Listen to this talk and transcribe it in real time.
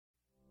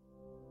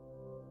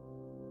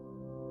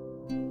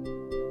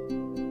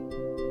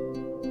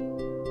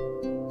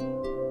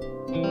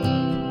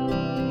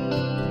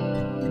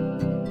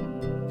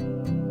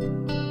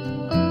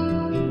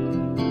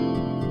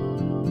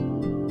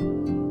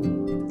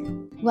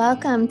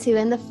Welcome to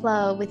In the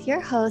Flow with your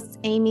hosts,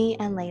 Amy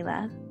and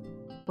Layla,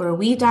 where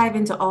we dive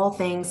into all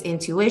things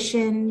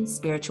intuition,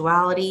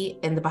 spirituality,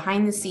 and the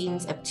behind the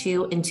scenes of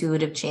two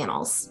intuitive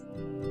channels.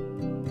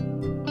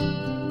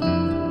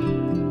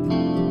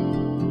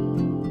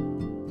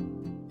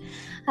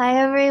 Hi,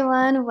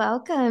 everyone.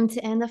 Welcome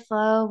to In the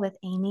Flow with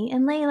Amy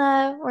and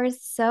Layla. We're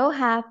so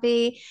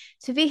happy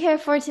to be here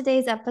for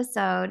today's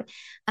episode.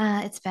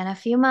 It's been a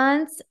few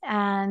months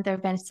and there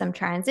have been some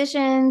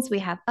transitions. We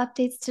have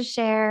updates to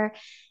share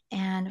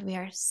and we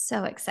are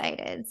so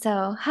excited.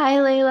 So, hi,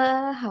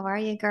 Layla. How are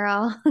you,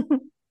 girl?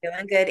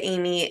 Feeling good,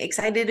 Amy.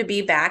 Excited to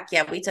be back.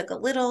 Yeah, we took a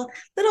little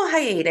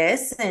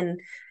hiatus and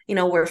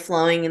we're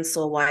flowing in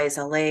Soul Wise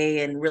LA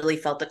and really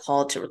felt the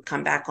call to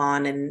come back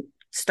on and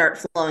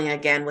start flowing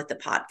again with the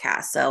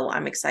podcast. So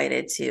I'm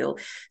excited to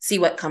see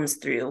what comes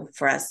through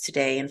for us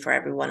today and for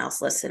everyone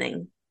else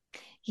listening.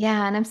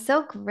 Yeah, and I'm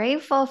so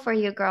grateful for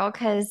you, girl,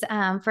 because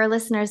for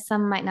listeners,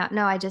 some might not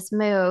know, I just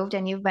moved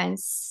and you've been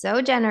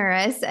so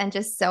generous and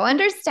just so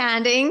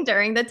understanding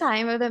during the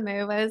time of the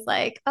move. I was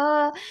like,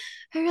 oh,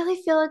 I really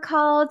feel a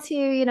call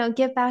to,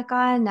 get back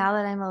on now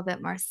that I'm a little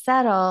bit more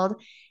settled.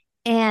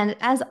 And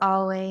as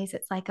always,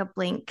 it's like a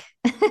blink,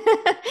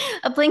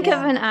 a blink of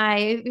Yeah. an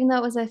eye, even though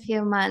it was a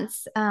few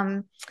months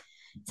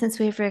since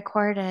we've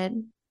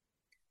recorded.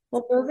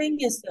 Well, moving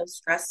is so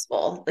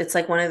stressful. It's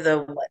like one of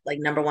the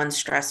number one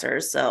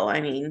stressors. So,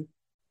 I mean,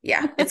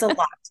 yeah, it's a lot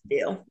to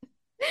do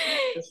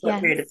in a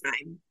short period Yes. of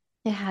time.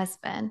 It has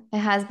been. It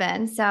has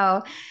been.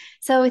 So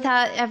we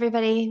thought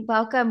everybody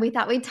welcome. We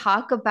thought we'd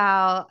talk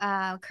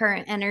about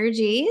current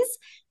energies,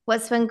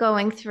 what's been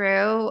going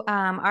through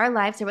our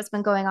lives or what's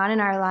been going on in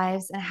our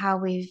lives and how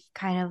we've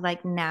kind of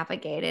like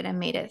navigated and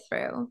made it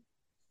through.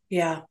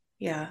 Yeah,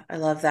 yeah, I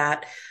love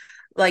that.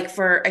 I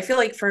feel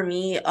like for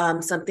me,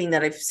 something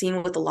that I've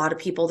seen with a lot of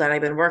people that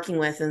I've been working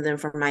with, and then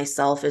for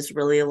myself is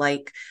really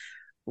like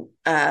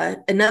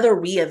another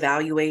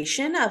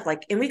reevaluation of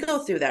like, and we go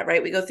through that,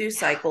 right? We go through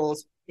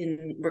cycles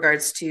in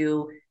regards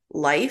to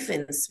life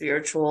and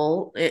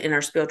spiritual in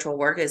our spiritual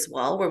work as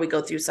well, where we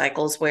go through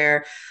cycles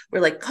where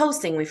we're like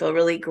coasting, we feel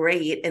really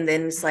great. And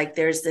then it's like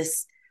there's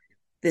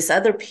this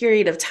other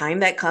period of time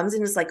that comes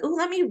and it's like, oh,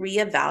 let me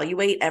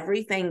reevaluate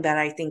everything that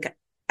I think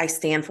I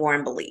stand for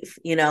and believe,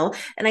 you know?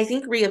 And I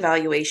think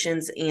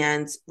reevaluations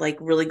and like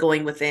really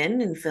going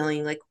within and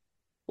feeling like,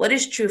 what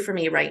is true for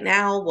me right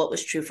now? What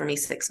was true for me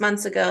 6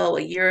 months ago,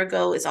 a year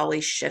ago is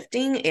always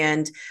shifting.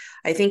 And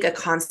I think a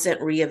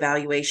constant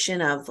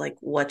reevaluation of like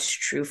what's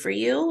true for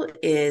you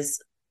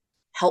is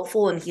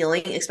helpful and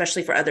healing,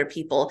 especially for other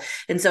people.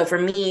 And so for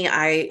me,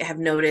 I have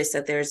noticed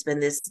that there's been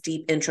this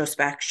deep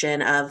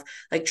introspection of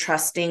like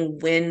trusting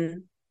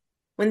when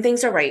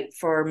things are right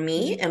for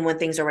me Mhm. and when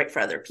things are right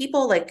for other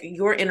people, like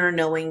your inner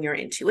knowing, your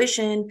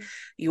intuition,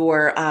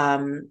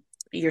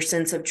 your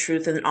sense of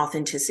truth and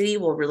authenticity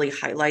will really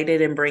highlight it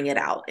and bring it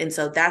out. And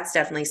so that's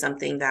definitely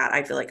something that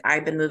I feel like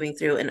I've been moving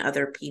through in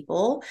other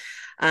people.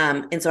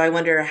 And so I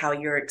wonder how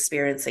you're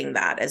experiencing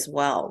that as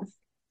well.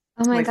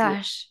 Oh my Or if you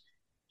gosh.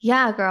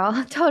 Yeah, girl,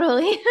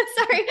 totally.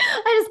 Sorry,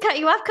 I just cut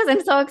you off because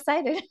I'm so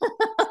excited.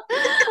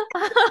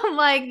 I'm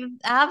like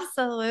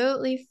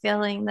absolutely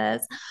feeling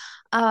this.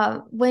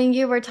 When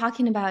you were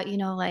talking about,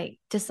 like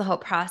just the whole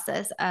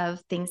process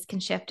of things can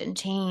shift and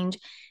change.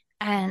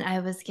 And I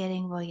was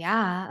getting, well,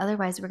 yeah,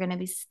 otherwise we're going to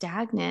be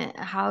stagnant.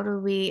 How do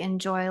we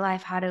enjoy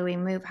life? How do we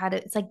move?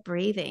 It's like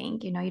breathing,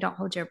 you don't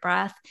hold your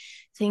breath.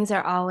 Things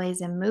are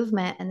always in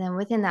movement. And then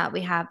within that,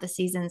 we have the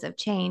seasons of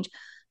change.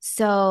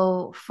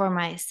 So for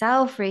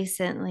myself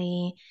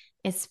recently,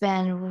 it's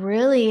been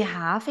really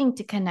having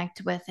to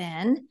connect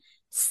within,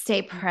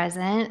 stay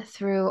present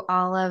through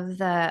all of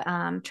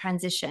the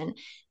transition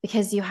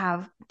because you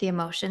have the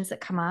emotions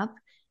that come up,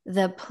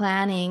 the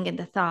planning and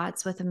the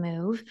thoughts with a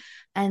move.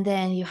 And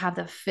then you have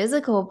the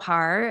physical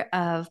part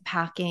of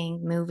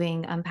packing,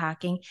 moving,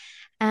 unpacking.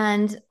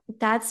 And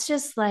that's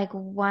just like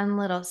one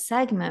little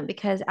segment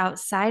because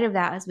outside of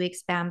that, as we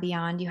expand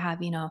beyond, you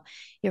have, your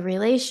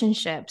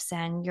relationships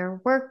and your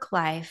work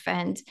life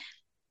and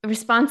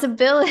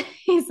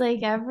responsibilities,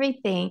 like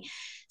everything.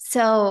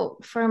 So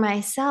for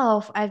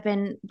myself, I've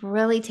been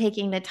really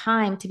taking the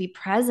time to be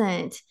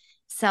present,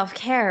 self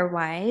care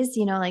wise,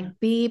 like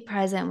be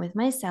present with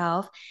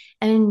myself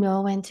and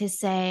know when to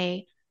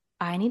say,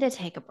 I need to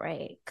take a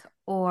break, yeah.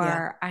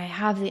 or I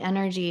have the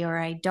energy, or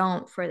I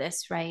don't for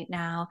this right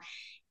now.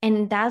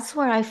 And that's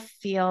where I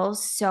feel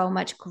so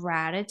much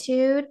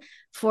gratitude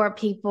for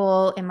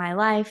people in my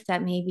life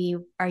that maybe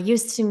are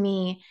used to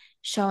me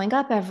showing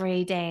up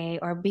every day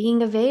or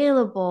being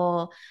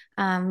available,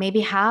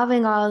 maybe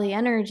having all the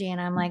energy. And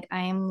I'm like,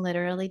 I am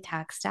literally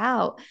taxed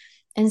out.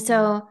 And Yeah.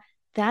 so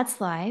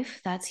that's life.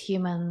 That's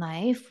human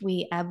life.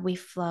 We ebb, we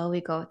flow, we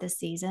go with the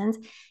seasons.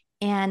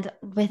 And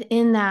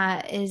within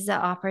that is the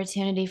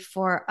opportunity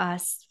for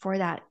us for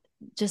that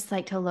just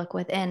like to look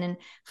within. And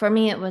for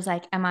me, it was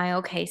like, am I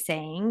okay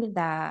saying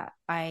that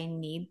I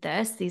need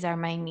this? These are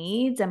my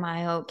needs. Am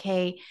I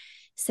okay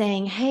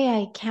saying, hey,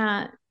 I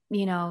can't,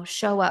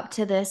 show up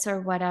to this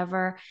or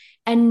whatever,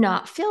 and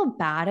not feel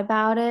bad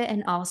about it,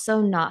 and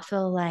also not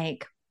feel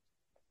like,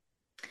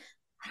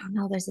 I don't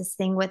know, there's this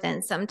thing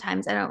within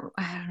sometimes I don't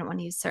want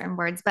to use certain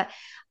words, but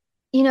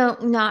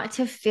not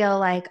to feel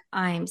like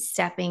I'm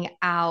stepping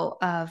out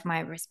of my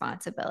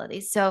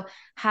responsibilities. So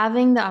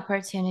having the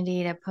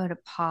opportunity to put a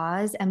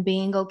pause and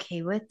being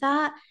okay with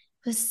that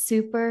was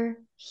super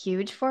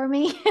huge for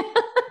me.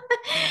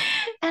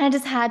 And I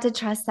just had to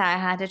trust that. I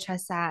had to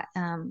trust that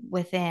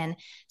within.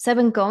 So I've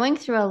been going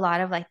through a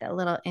lot of like the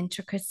little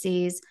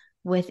intricacies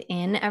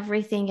within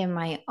everything in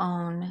my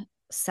own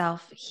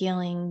self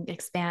healing,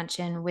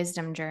 expansion,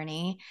 wisdom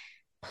journey,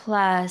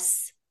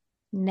 plus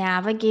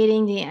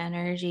navigating the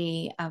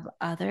energy of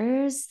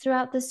others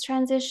throughout this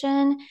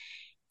transition.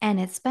 And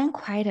it's been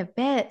quite a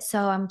bit. So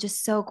I'm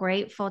just so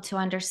grateful to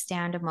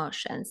understand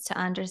emotions, to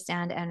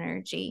understand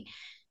energy,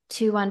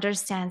 to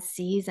understand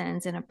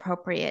seasons and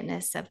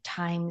appropriateness of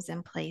times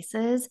and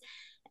places.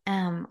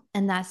 And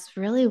that's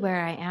really where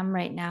I am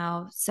right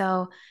now.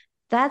 So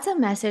that's a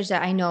message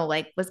that I know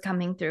like was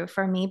coming through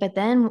for me. But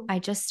then I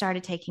just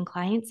started taking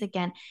clients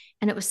again.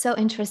 And it was so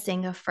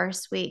interesting. The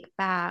first week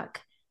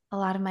back, a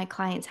lot of my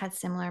clients had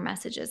similar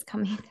messages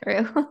coming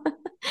through.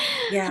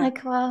 Yeah.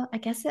 Like, well, I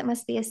guess it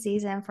must be a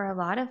season for a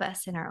lot of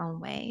us in our own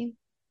way.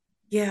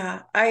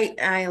 Yeah.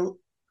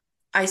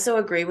 I so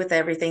agree with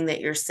everything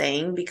that you're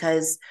saying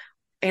because,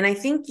 and I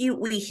think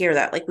we hear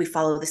that, like we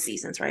follow the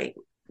seasons, right?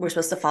 We're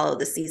supposed to follow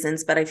the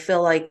seasons, but I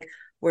feel like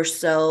we're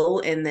so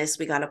in this,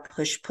 we got to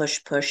push,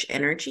 push, push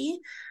energy.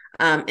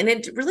 And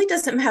it really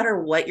doesn't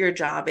matter what your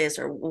job is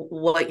or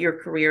what your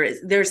career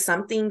is. There's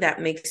something that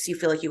makes you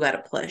feel like you got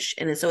to push.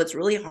 And so it's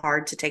really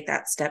hard to take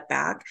that step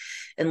back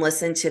and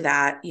listen to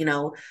that,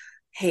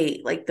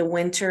 hey, like the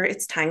winter,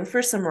 it's time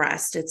for some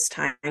rest. It's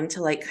time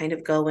to like kind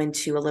of go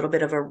into a little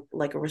bit of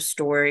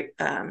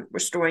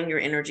restoring your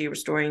energy,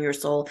 restoring your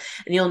soul.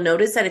 And you'll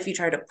notice that if you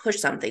try to push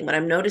something, what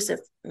I've noticed if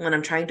when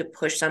I'm trying to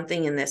push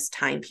something in this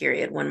time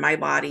period, when my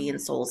body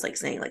and soul is like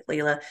saying, like,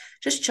 Layla,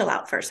 just chill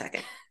out for a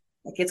second.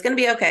 Like it's gonna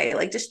be okay.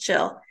 Like just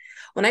chill.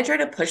 When I try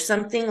to push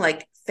something,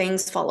 like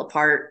things fall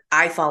apart,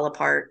 I fall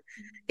apart.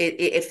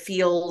 It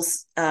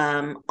feels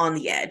on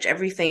the edge.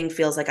 Everything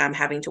feels like I'm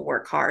having to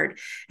work hard.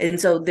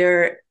 And so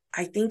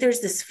I think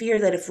there's this fear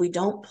that if we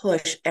don't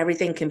push,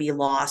 everything can be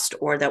lost,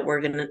 or that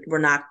we're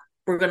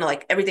gonna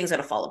like everything's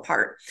gonna fall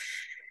apart.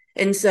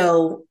 And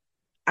so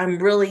I'm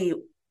really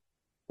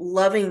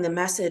loving the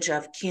message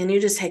of, can you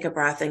just take a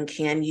breath and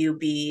can you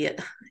be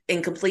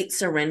in complete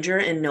surrender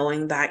and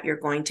knowing that you're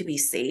going to be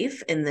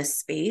safe in this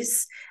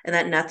space, and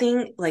that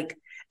nothing like,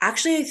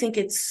 actually, I think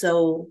it's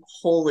so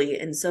holy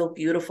and so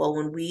beautiful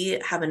when we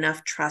have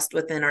enough trust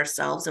within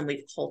ourselves and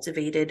we've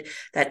cultivated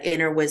that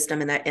inner wisdom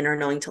and that inner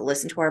knowing to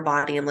listen to our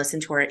body and listen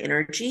to our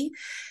energy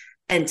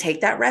and take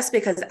that rest.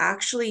 Because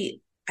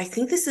actually, I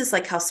think this is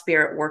like how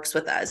spirit works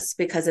with us,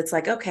 because it's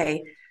like,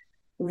 okay,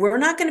 we're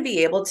not going to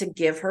be able to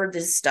give her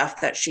this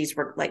stuff that she's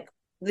like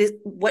this,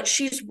 what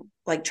she's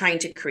like trying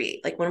to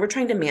create. Like when we're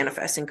trying to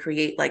manifest and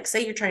create, like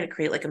say you're trying to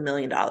create like $1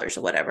 million or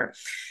whatever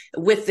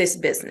with this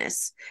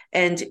business,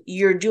 and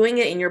you're doing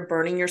it and you're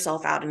burning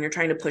yourself out and you're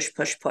trying to push,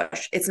 push,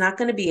 push. It's not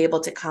going to be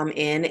able to come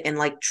in and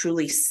like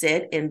truly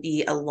sit and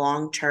be a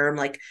long-term,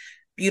 like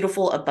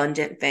beautiful,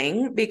 abundant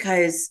thing,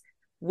 because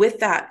with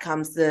that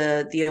comes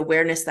the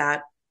awareness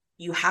that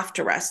you have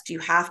to rest. You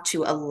have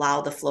to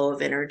allow the flow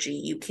of energy.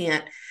 You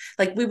can't,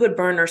 like, we would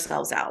burn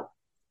ourselves out.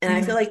 And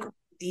I feel like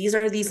these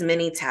are these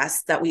mini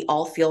tests that we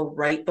all feel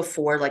right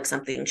before like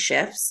something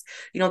shifts,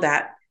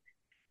 that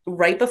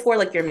right before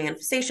like your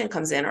manifestation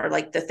comes in, or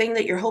like the thing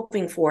that you're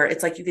hoping for,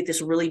 it's like you get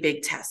this really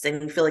big test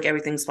and you feel like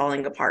everything's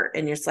falling apart.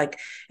 And it's like,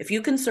 if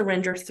you can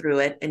surrender through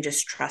it and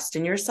just trust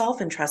in yourself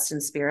and trust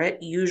in spirit,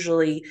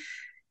 usually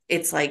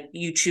it's like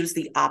you choose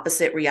the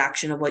opposite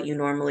reaction of what you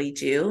normally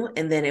do,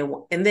 and then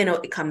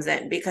it comes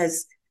in,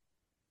 because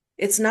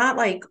it's not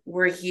like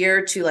we're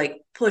here to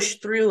like push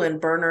through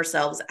and burn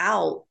ourselves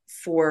out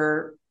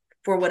for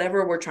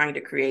whatever we're trying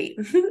to create.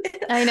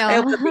 I I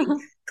hope I'm being know.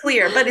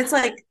 clear, but it's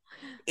like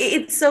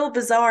it's so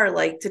bizarre,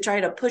 like to try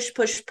to push,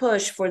 push,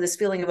 push for this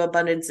feeling of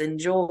abundance and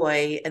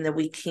joy, and then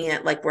we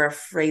can't, like we're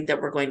afraid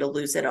that we're going to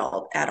lose it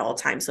all at all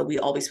times, so we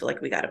always feel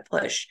like we got to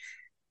push.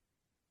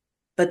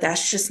 But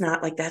that's just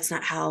not like, that's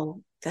not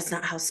how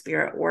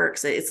spirit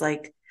works. It's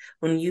like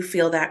when you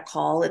feel that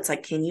call, it's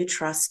like, can you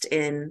trust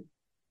in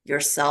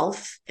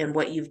yourself and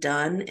what you've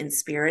done in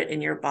spirit,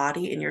 in your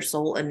body, in your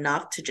soul,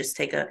 enough to just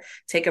take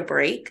a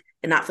break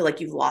and not feel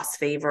like you've lost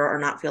favor, or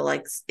not feel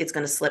like it's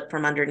going to slip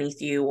from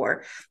underneath you,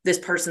 or this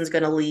person's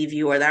going to leave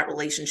you, or that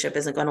relationship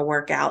isn't going to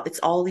work out. It's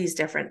all these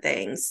different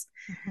things.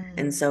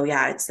 And Mhm. so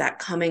yeah, it's that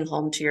coming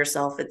home to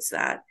yourself. It's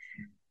that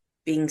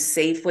being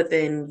safe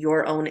within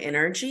your own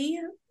energy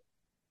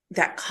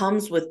that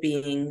comes with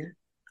being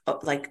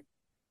like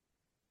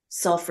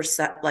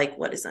like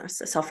what is that,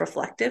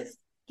 self-reflective.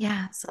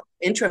 Yeah. So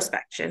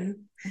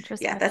introspection.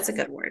 Yeah, that's a Introspection.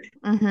 good word.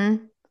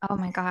 Mm-hmm. Oh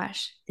my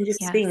gosh. And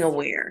just being Yes.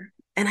 aware.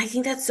 And I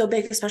think that's so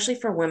big, especially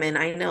for women.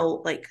 I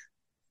know like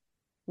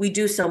we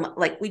do so much,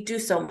 like we do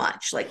so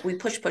much, like we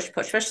push, push,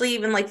 push, especially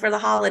even like for the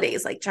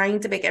holidays, like trying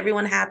to make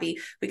everyone happy.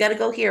 We got to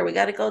go here. We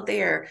got to go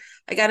there.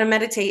 I got to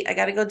meditate. I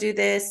got to go do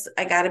this.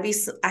 I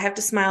have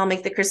to smile,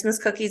 make the Christmas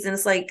cookies. And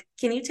it's like,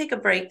 can you take a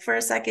break for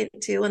a second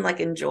too and like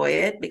enjoy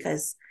it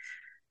because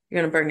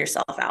you're going to burn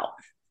yourself out.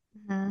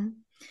 Mm-hmm.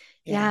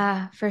 Yeah.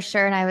 Yeah, for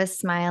sure. And I was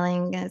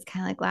smiling. And it's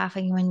kind of like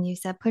laughing when you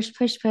said push,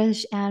 push,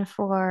 push, and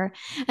for,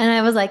 and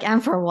I was like,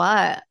 and for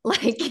what?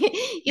 Like,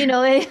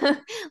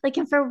 like,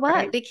 and for what?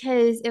 Right.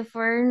 Because if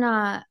we're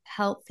not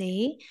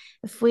healthy,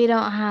 if we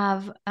don't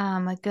have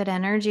a good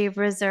energy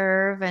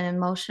reserve and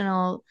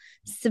emotional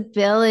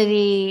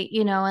stability,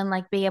 and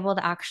like be able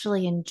to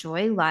actually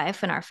enjoy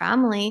life and our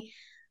family,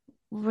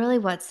 really,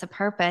 what's the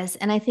purpose?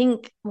 And I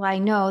think, well, I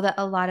know that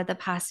a lot of the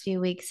past few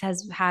weeks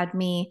has had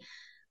me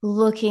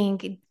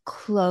looking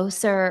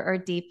closer or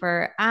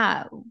deeper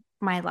at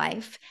my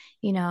life,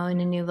 in a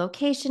new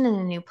location, in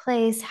a new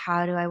place.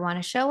 How do I want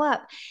to show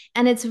up?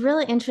 And it's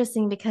really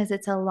interesting because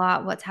it's a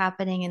lot what's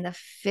happening in the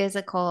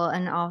physical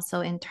and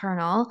also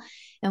internal.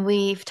 And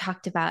we've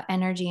talked about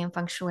energy and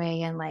feng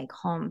shui and like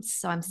homes.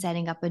 So I'm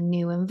setting up a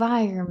new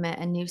environment,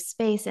 a new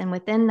space. And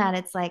within that,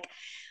 it's like,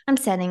 I'm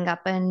setting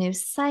up a new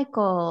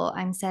cycle.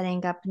 I'm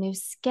setting up a new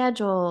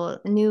schedule,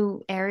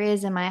 new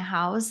areas in my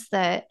house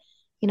that,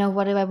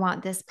 what do I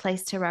want this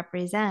place to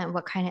represent?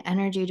 What kind of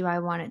energy do I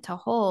want it to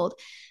hold?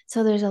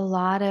 So there's a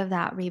lot of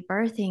that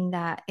rebirthing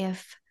that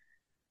if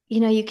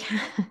you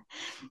can't,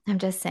 I'm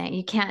just saying,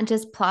 you can't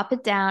just plop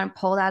it down,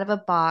 pull it out of a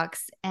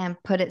box and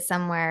put it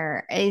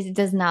somewhere. It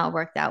does not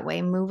work that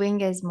way. Moving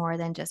is more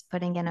than just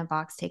putting in a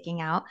box, taking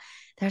out.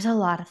 There's a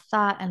lot of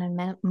thought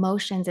and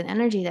emotions and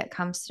energy that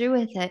comes through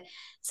with it.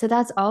 So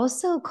that's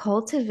also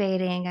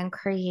cultivating and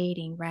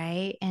creating,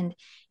 right? And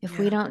if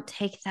we Yeah. don't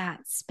take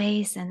that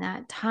space and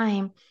that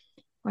time,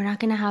 we're not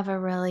going to have a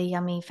really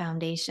yummy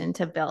foundation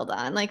to build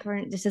on. Like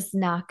it's just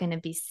not going to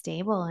be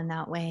stable in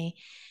that way.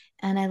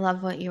 And I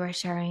love what you were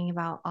sharing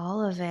about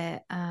all of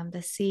it,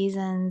 the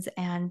seasons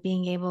and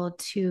being able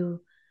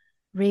to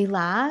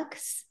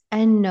relax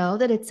and know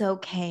that it's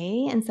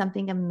okay and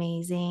something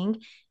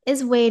amazing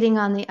is waiting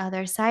on the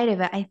other side of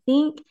it. I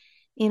think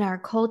in our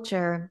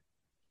culture,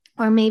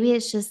 or maybe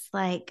it's just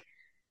like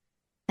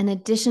in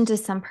addition to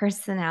some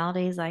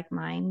personalities like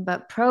mine,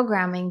 but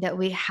programming that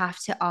we have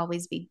to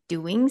always be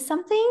doing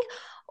something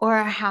or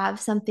have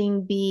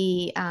something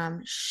be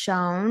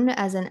shown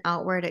as an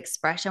outward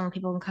expression where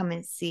people can come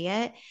and see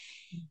it.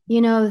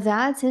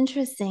 That's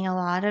interesting. A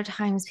lot of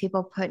times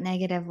people put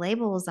negative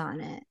labels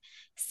on it.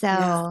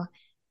 Yeah. So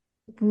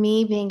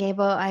me being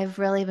able, I've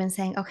really been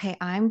saying, okay,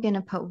 I'm going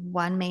to put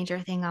one major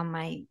thing on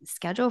my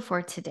schedule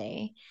for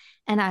today.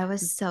 And I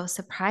was so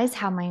surprised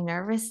how my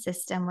nervous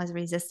system was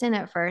resistant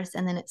at first.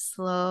 And then it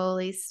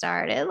slowly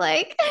started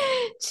like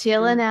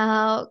chilling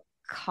out,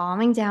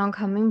 calming down,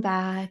 coming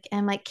back.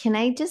 And like, can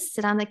I just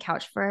sit on the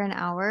couch for an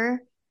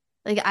hour?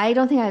 Like, I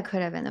don't think I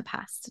could have in the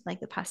past, like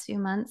the past few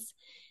months.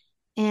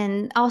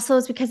 And also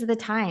it's because of the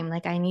time,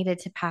 like I needed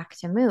to pack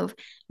to move.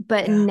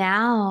 But Yeah.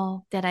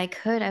 now that I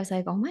could, I was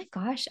like, oh my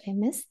gosh, I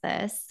missed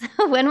this.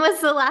 When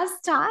was the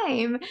last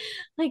time?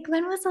 Like,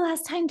 when was the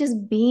last time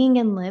just being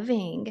and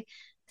living?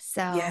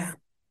 So, Yeah.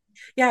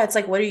 Yeah. It's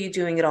like, what are you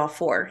doing it all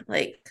for?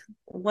 Like,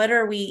 what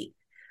are we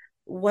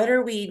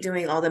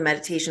doing all the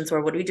meditations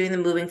for? What are we doing the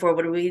moving for?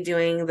 What are we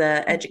doing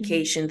the mhm,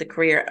 education, the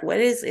career? What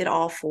is it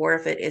all for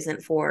if it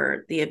isn't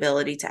for the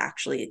ability to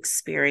actually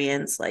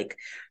experience like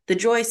the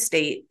joy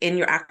state in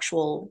your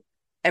actual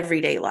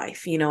everyday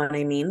life? You know what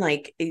I mean?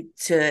 Like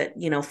to,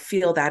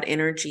 feel that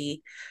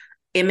energy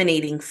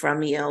emanating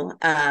from you.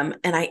 And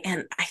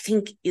I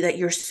think that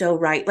you're so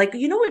right. Like,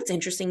 what's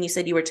interesting? You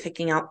said you were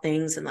taking out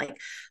things and like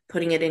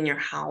putting it in your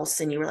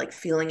house and you were like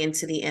feeling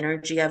into the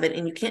energy of it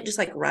and you can't just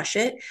like rush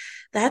it.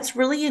 That's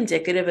really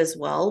indicative as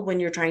well when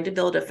you're trying to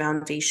build a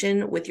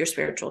foundation with your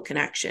spiritual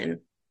connection.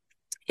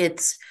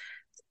 It's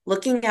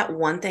looking at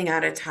one thing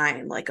at a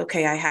time, like,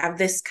 okay, I have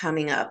this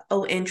coming up.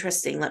 Oh,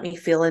 interesting. Let me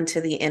feel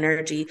into the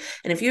energy.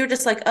 And if you're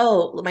just like,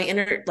 oh, my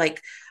inner, like,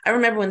 I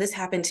remember when this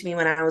happened to me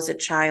when I was a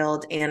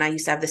child and I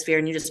used to have this fear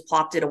and you just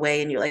plopped it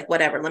away and you're like,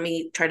 whatever, let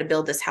me try to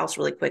build this house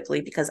really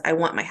quickly because I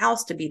want my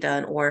house to be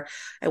done or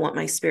I want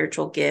my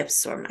spiritual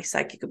gifts or my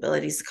psychic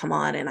abilities to come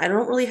on. And I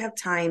don't really have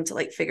time to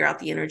like figure out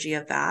the energy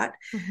of that.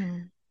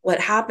 mhm, What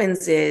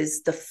happens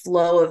is the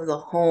flow of the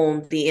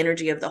home, the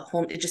energy of the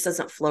home, it just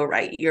doesn't flow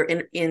right. You're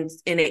in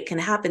and it can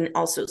happen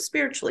also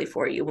spiritually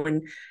for you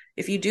when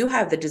if you do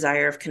have the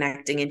desire of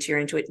connecting into your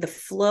intuition, the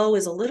flow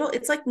is a little,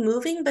 it's like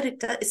moving, but it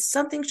does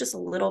something's just a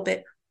little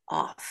bit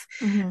off.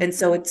 mhm, And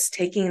so it's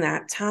taking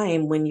that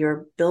time when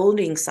you're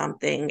building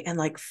something and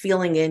like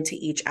feeling into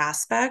each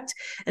aspect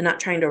and not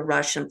trying to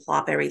rush and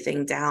plop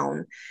everything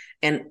down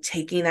and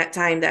taking that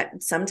time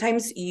that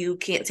sometimes you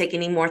can't take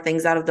any more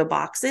things out of the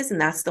boxes and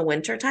that's the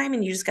winter time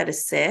and you just got to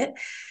sit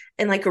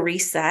and like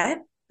reset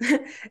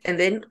And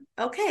then,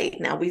 okay,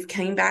 now we've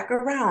came back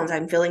around.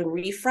 I'm feeling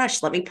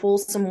refreshed. Let me pull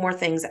some more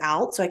things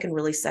out so I can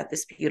really set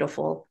this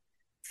beautiful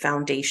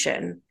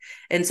foundation.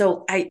 And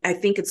so I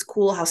think it's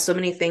cool how so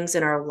many things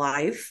in our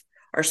life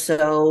are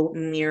so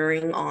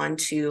mirroring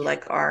onto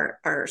like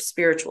our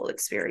spiritual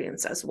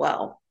experience as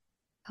well.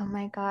 Oh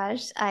my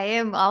gosh, I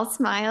am all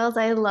smiles.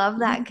 I love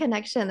that Mhm.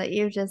 connection that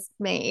you just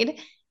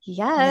made.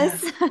 Yeah.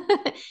 Yes.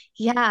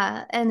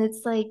 Yeah. And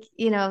it's like,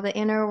 the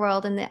inner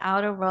world and the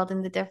outer world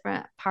and the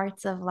different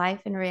parts of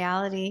life and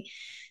reality.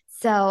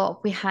 So,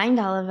 behind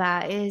all of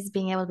that is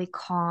being able to be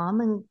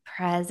calm and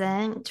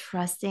present,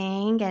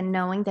 trusting, and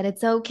knowing that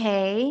it's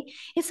okay.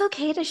 It's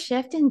okay to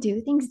shift and do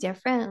things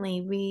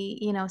differently.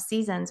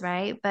 Seasons,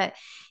 right? But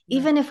Yeah.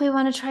 even if we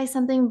want to try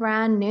something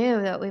brand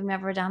new that we've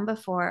never done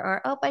before,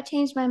 or, oh, I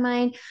changed my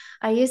mind.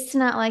 I used to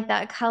not like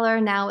that color.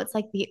 Now it's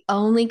like the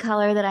only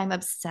color that I'm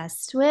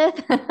obsessed with.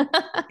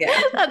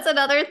 Yeah. That's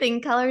another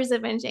thing. Colors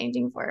have been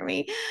changing for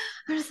me.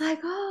 I'm just like,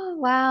 oh,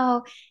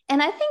 wow.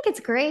 And I think it's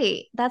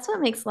great. That's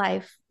what makes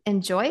life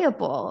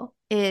enjoyable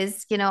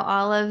is,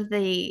 all of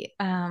the,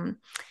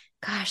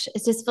 gosh,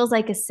 it just feels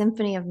like a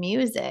symphony of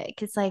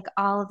music. It's like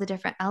all of the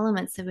different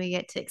elements that we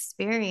get to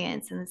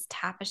experience in this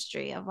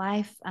tapestry of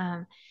life.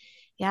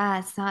 Yeah,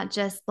 it's not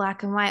just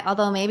black and white,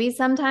 although maybe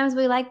sometimes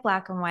we like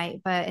black and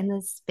white, but in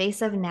the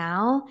space of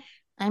now,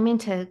 I'm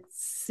into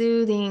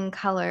soothing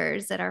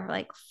colors that are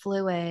like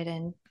fluid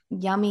and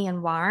yummy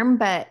and warm,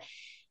 but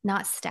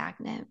not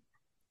stagnant.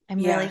 I'm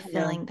really Yeah. No.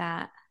 feeling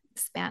that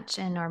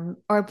expansion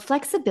or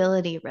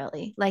flexibility,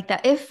 really. Like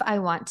that if I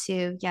want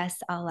to, yes,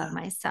 I'll let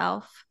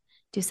myself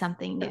do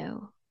something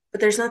new.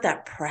 But there's not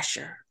that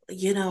pressure,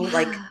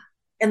 like, Yeah.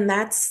 and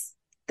that's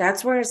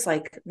where it's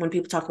like when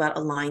people talk about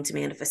aligned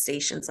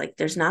manifestations, like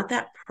there's not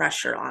that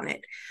pressure on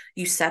it.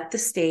 You set the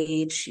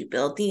stage, you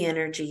build the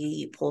energy,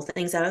 you pull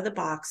things out of the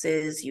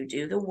boxes, you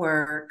do the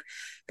work,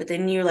 but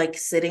then you're like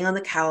sitting on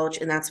the couch,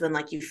 and that's when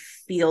like you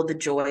feel the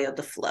joy of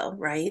the flow,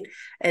 right?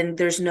 And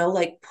there's no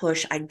like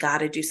push, I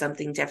gotta do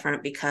something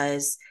different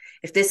because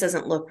if this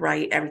doesn't look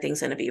right, everything's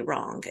going to be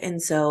wrong. And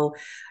so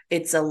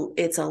it's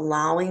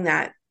allowing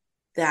that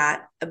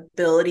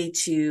ability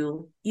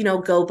to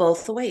go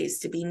both ways,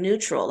 to be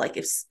neutral. Like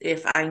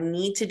if I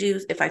need to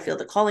do, if I feel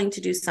the calling to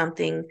do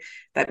something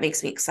that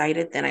makes me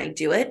excited, then I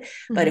do it.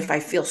 But if Mhm. I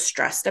feel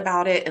stressed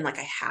about it and like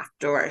I have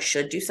to or I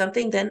should do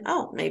something, then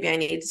oh, maybe I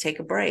need to take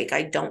a break.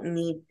 I don't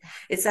need,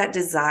 it's that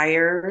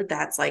desire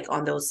that's like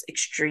on those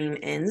extreme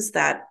ends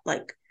that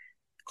like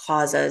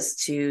cause us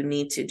to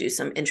need to do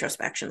some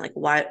introspection, like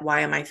why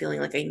am I feeling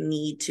like I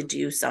need to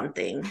do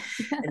something.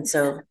 And Yes.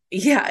 so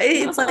yeah,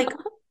 it's like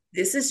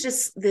this is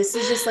just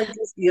like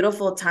this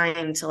beautiful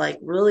time to like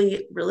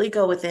really really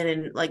go within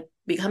and like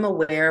become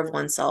aware of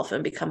oneself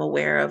and become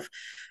aware of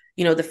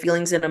the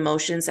feelings and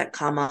emotions that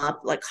come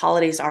up. Like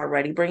holidays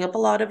already bring up a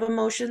lot of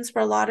emotions for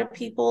a lot of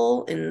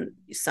people, and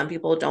some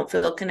people don't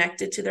feel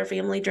connected to their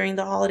family during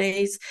the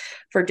holidays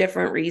for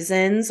different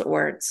reasons,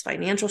 or it's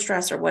financial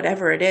stress or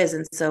whatever it is.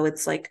 And so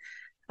it's like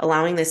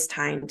allowing this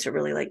time to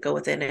really like go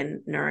within and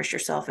nourish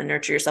yourself and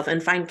nurture yourself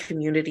and find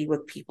community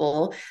with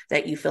people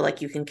that you feel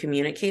like you can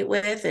communicate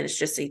with. And it's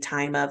just a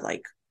time of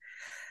like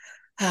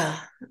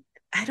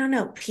I don't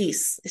know,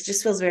 peace. It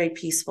just feels very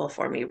peaceful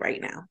for me right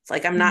now. It's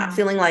like I'm not Yeah.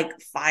 feeling like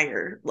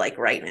fire like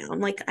right now.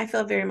 I'm like, I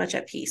feel very much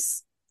at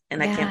peace.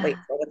 And I can't wait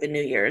Yeah. for what the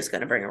new year is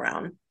going to bring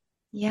around.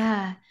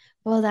 Yeah.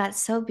 Well, that's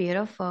so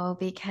beautiful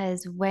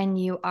because when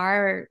you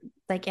are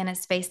like in a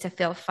space to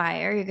feel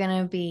fire, you're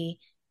going to be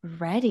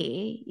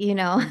ready.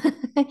 Mm.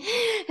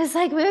 It's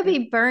like we would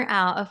be burnt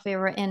out if we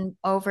were in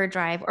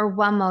overdrive or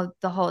one mode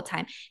the whole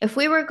time. If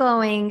we were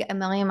going a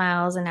million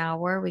miles an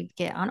hour, we'd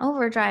get on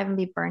overdrive and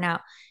be burnt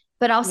out.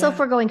 But also, if Yeah.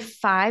 we're going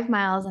 5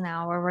 miles an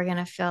hour, we're going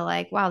to feel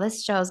like, wow,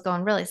 this show is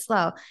going really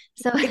slow.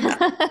 So Yeah.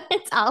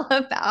 it's all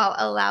about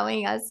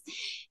allowing us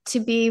to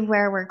be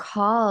where we're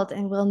called,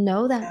 and we'll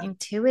know that Yeah.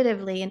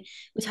 intuitively. And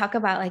we talk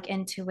about like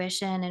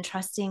intuition and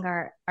trusting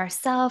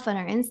ourself and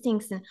our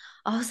instincts, and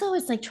also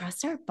it's like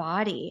trust our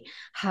body.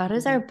 How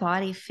does our Mhm.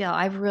 body feel?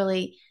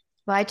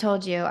 I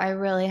told you I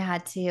really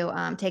had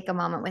to take a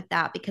moment with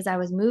that because I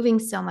was moving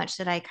so much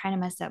that I kind of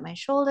messed up my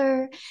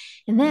shoulder.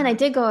 And then I Yeah.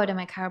 did go to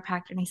my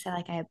chiropractor and he said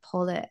like I had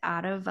pulled it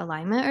out of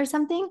alignment or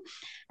something.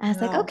 And I was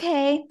like, Wow.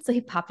 okay. So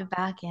he popped it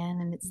back in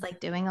and it's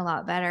like doing a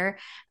lot better.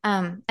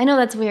 I know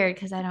that's weird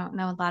because I don't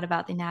know a lot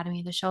about the anatomy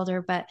of the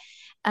shoulder, but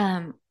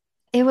um,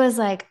 it was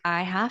like,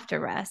 I have to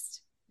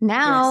rest. Yes.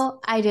 Now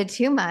I did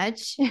too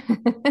much.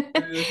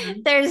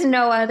 Mhm. There's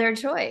no other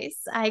choice.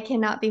 I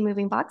cannot be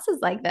moving boxes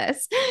like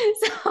this.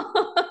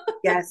 So,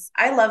 Yes,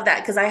 I love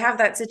that because I have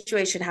that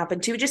situation happen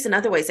too, just in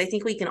other ways. I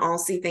think we can all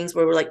see things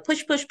where we're like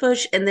push, push,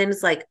 push, and then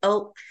it's like,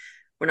 oh,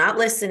 we're not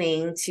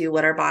listening to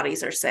what our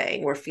bodies are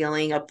saying. We're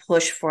feeling a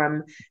push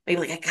from maybe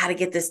like I got to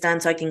get this done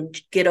so I can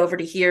get over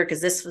to here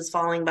because this was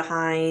falling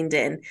behind,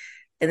 and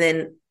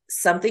then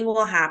something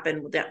will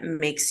happen that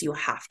makes you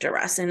have to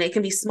rest. And it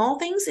can be small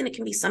things, and it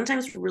can be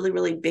sometimes really,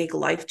 really big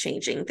life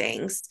changing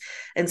things.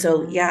 And so,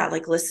 mhm. yeah,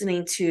 like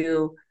listening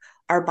to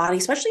our body,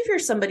 especially if you're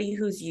somebody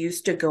who's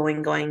used to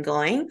going, going,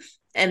 going,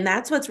 And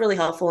that's what's really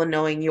helpful in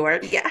knowing your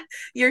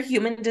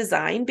human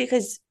design,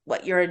 because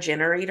what, you're a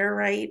generator,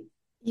 right?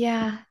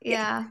 Yeah,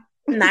 yeah.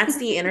 And that's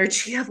the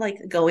energy of like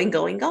going,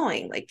 going,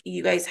 going. Like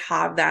you guys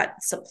have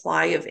that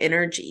supply of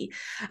energy.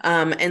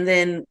 And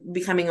then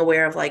becoming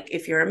aware of like,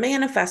 if you're a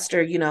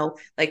manifester,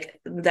 like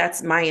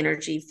that's my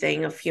energy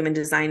thing of human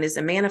design is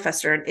a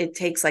manifester. And it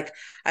takes like,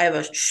 I have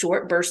a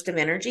short burst of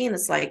energy, and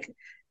it's like,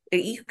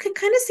 you could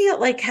kind of see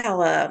it like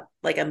how a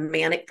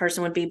manic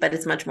person would be, but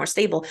it's much more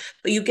stable.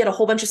 But you get a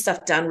whole bunch of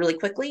stuff done really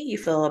quickly. You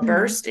feel a Mhm.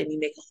 burst and you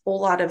make a whole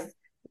lot of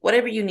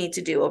whatever you need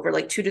to do over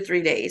like 2 to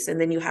 3 days. And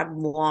then you have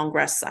long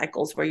rest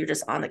cycles where you're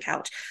just on the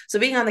couch. So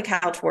being on the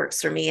couch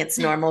works for me. It's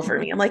normal for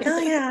me. I'm like, oh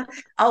yeah,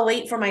 I'll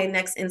wait for my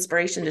next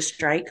inspiration to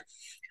strike.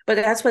 But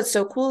that's what's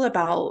so cool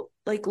about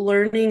like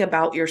learning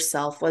about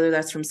yourself, whether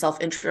that's from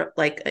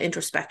like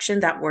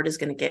introspection, that word is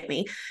going to get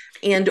me,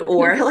 and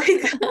or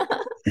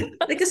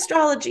like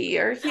astrology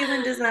or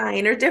human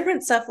design or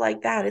different stuff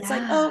like that. It's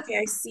like, oh, Yeah. okay,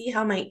 I see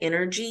how my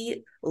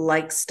energy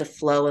likes to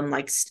flow, and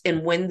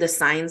and when the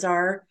signs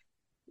are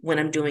when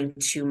I'm doing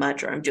too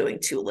much or I'm doing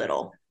too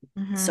little.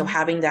 So Hmm.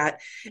 having that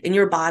in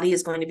your body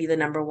is going to be the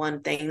number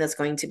one thing that's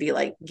going to be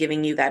like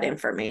giving you that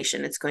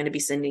information. It's going to be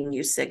sending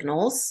you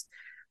signals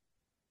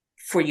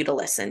for you to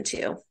listen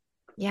to.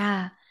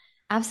 Yeah,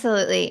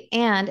 absolutely.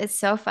 And it's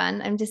so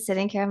fun. I'm just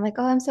sitting here. I'm like,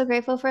 oh, I'm so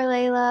grateful for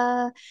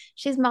Layla.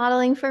 She's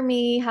modeling for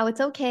me how it's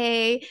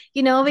okay,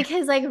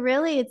 because like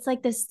really it's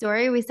like the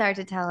story we start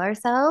to tell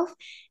ourselves.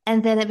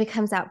 And then it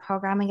becomes that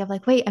programming of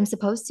like, wait, I'm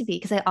supposed to be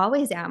because I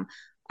always am.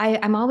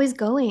 I'm always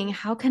going.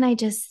 How can I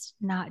just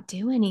not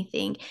do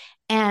anything?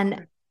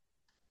 And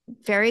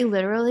very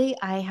literally,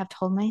 I have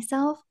told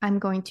myself I'm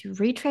going to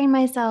retrain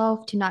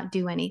myself to not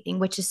do anything,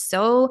 which is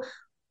so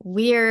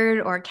weird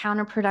or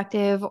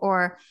counterproductive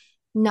or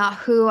not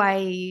who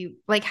I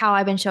like how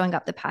I've been showing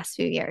up the past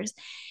few years.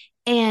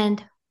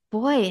 And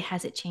boy,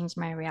 has it changed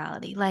my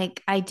reality.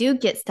 Like I do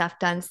get stuff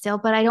done still,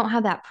 but I don't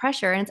have that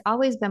pressure. And it's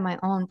always been my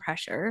own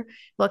pressure.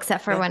 Well,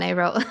 except for Yeah. when I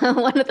wrote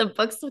one of the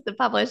books with the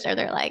publisher,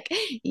 they're like,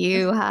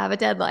 you have a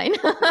deadline.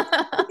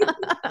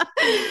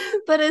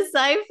 But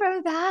aside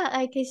from that,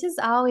 like it's just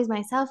always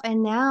myself.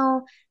 And now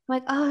I'm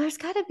like, oh, there's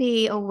got to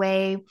be a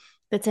way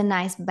that's a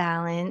nice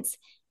balance.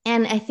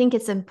 And I think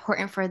it's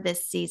important for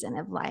this season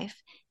of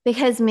life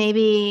because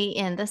maybe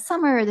in the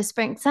summer or the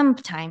spring,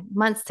 sometime,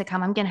 months to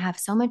come, I'm going to have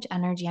so much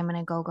energy. I'm going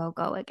to go, go,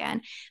 go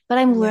again. But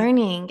I'm Yeah.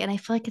 learning. And I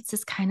feel like it's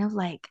this kind of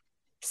like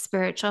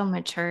spiritual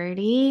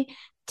maturity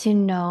to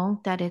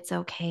know that it's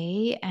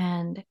okay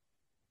and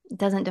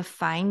doesn't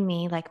define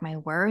me like my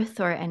worth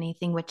or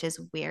anything, which is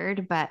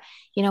weird. But,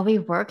 we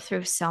work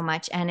through so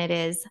much and it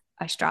is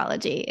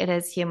astrology, it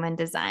is human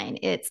design,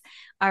 it's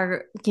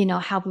our,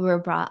 how we were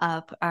brought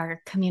up,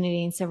 our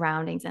community and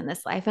surroundings in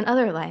this life and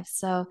other lives.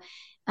 So,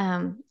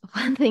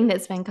 one thing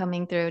that's been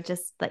coming through,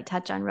 just like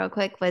touch on real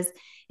quick, was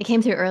it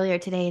came through earlier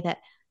today that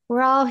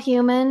we're all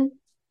human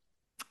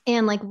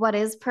and like what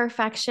is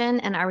perfection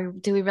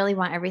and do we really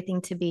want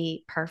everything to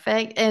be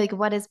perfect? And, like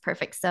what is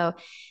perfect? So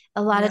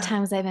a lot of Yeah.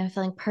 times I've been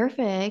feeling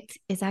perfect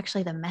is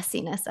actually the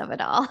messiness of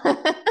it all.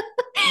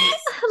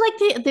 Yes.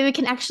 Like we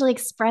can actually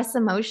express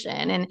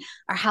emotion and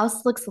our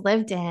house looks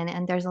lived in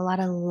and there's a lot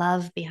of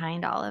love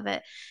behind all of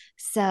it.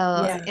 So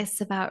Yeah.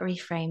 it's about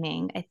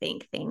reframing, I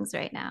think, things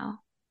right now.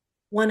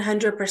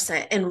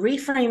 100%. And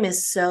reframe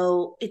is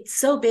it's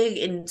so big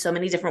in so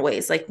many different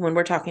ways. Like when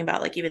we're talking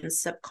about like even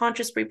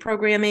subconscious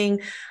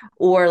reprogramming,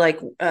 or like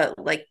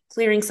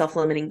clearing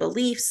self-limiting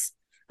beliefs,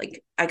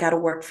 like I got to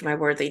work for my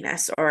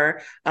worthiness,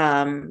 or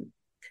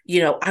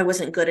I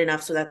wasn't good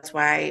enough, so that's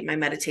why my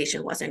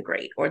meditation wasn't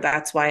great, or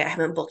that's why I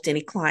haven't booked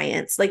any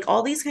clients. Like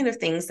all these kind of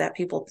things that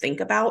people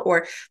think about,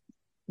 or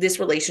this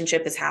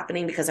relationship is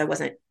happening because I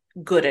wasn't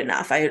good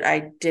enough.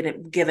 I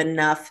didn't give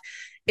enough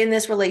in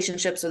this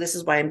relationship. So this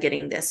is why I'm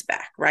getting this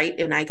back. Right.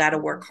 And I got to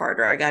work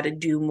harder. I got to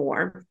do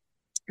more.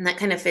 And that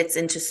kind of fits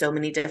into so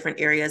many different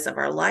areas of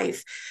our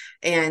life.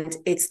 And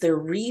it's the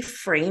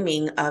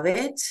reframing of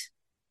it,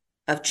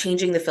 of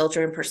changing the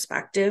filter and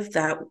perspective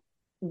that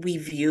we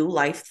view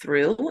life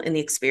through and the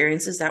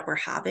experiences that we're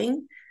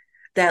having,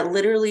 that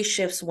literally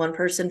shifts one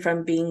person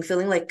from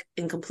feeling like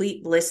in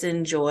complete bliss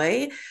and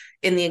joy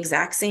in the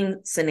exact same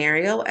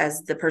scenario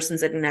as the person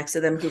sitting next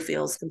to them who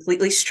feels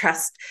completely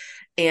stressed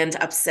and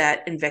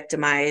upset and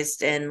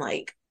victimized and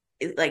like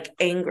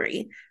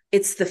angry.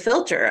 It's the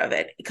filter of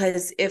it,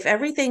 because if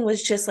everything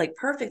was just like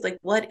perfect, like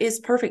what is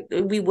perfect,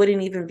 we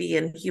wouldn't even be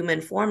in human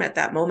form at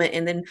that moment,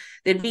 and then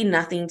there'd be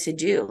nothing to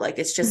do. Like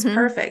it's just Mm-hmm.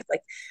 perfect.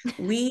 Like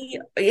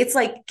it's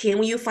like,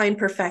 can you find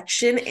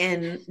perfection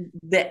in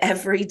the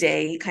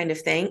everyday kind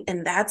of thing?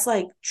 And that's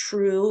like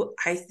true,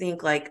 I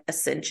think, like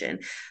ascension,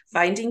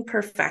 finding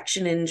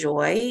perfection and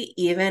joy,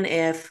 even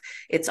if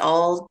it's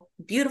all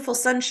beautiful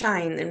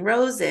sunshine and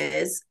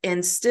roses,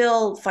 and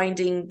still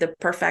finding the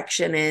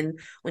perfection in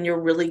when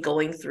you're really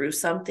going through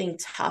something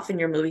tough and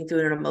you're moving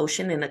through an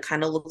emotion and it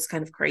kind of looks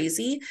kind of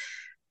crazy.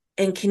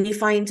 And can you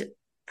find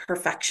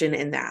perfection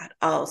in that?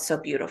 Oh, so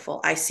beautiful.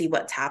 I see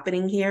what's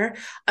happening here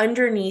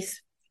underneath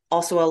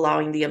also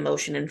allowing the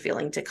emotion and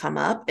feeling to come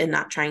up and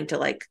not trying to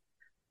like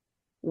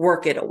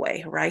work it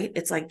away, right?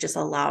 It's like just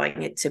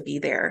allowing it to be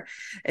there.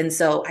 And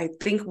so I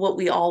think what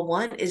we all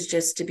want is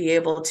just to be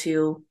able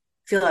to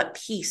feel at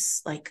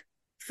peace, like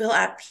feel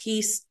at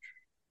peace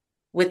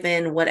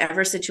within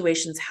whatever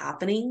situation's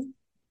happening.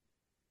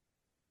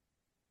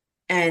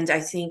 And I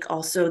think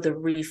also the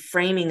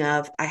reframing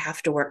of I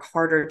have to work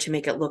harder to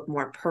make it look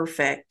more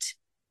perfect,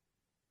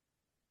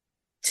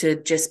 to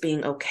just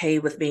being okay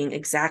with being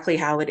exactly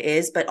how it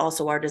is, but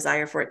also our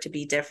desire for it to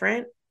be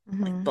different.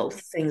 Like Mm-hmm.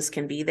 both things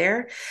can be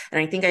there. And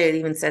I think I had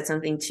even said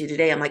something to you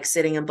today. I'm like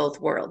sitting in both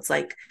worlds.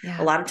 Like a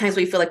Yeah. lot of times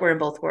we feel like we're in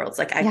both worlds.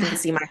 Like I can Yeah.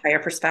 see my higher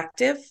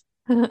perspective.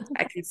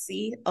 I can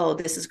see, oh,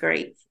 this is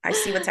great. I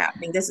see what's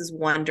happening. This is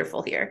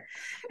wonderful here.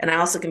 And I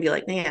also can be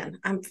like, man,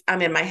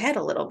 I'm in my head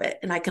a little bit,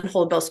 and I can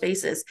hold both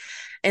spaces.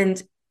 And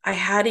I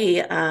had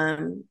a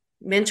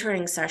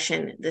mentoring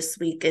session this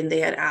week, and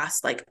they had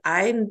asked, like,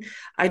 I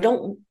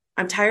don't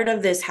I'm tired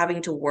of this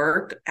having to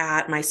work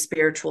at my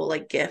spiritual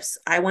like gifts.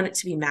 I want it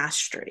to be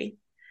mastery.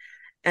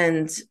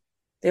 And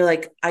they're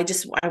like, I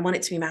want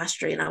it to be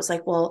mastery. And I was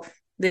like, well,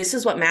 this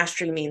is what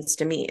mastery means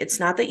to me. It's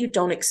not that you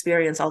don't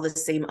experience all the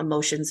same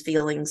emotions,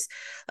 feelings,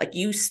 like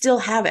you still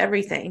have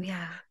everything.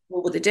 Yeah.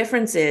 Well, what the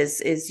difference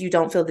is you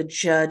don't feel the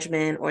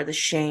judgment or the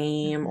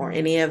shame or Mm-hmm.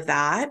 any of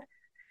that.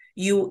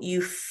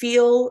 You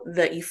feel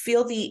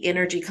the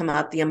energy come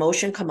up, the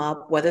emotion come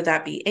up, whether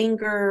that be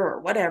anger or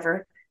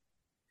whatever,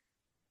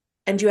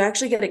 and you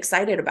actually get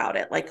excited about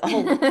it. Like,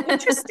 oh,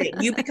 interesting.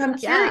 You become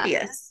Yeah.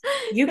 curious.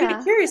 You get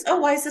Yeah. curious.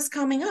 Oh, why is this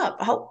coming up?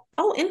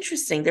 Oh,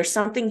 interesting. There's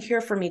something here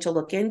for me to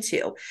look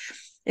into.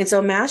 And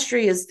so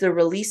mastery is the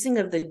releasing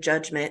of the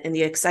judgment and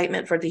the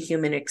excitement for the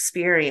human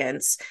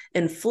experience,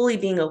 and fully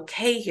being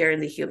okay here in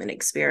the human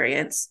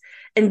experience,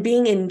 and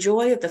being in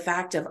joy of the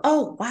fact of,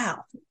 oh,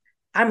 wow,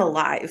 I'm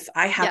alive.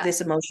 I have Yeah.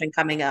 this emotion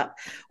coming up.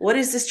 What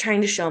is this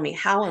trying to show me?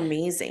 How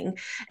amazing.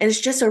 And it's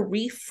just a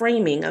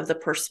reframing of the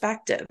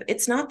perspective.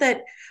 It's not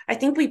that I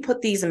think we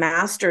put these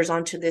masters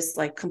onto this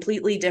like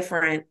completely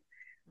different,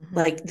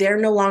 like Mm-hmm. they're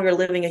no longer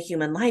living a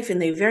human life,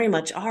 and they very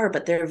much are,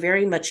 but they're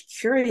very much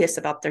curious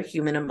about their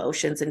human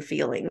emotions and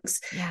feelings.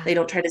 Yeah. They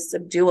don't try to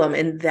subdue them.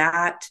 And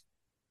that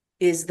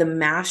is the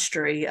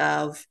mastery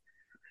of,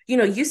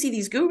 you see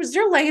these gurus,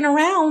 they're laying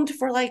around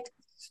for like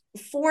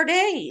 4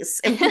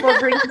 days and people are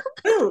bringing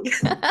food.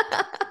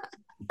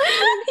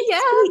 Yeah.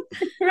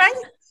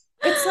 Right?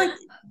 It's like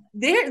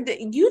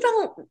you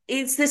don't,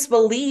 it's this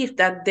belief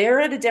that they're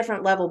at a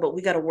different level, but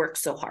we got to work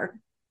so hard.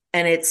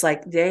 And it's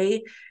like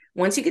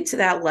once you get to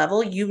that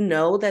level,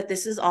 that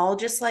this is all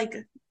just like,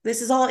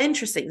 this is all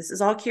interesting. This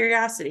is all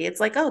curiosity. It's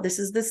like, oh, this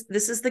is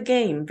the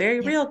game, very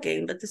Yep. real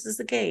game, but this is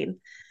the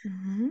game.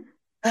 Mm-hmm.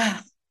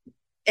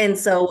 And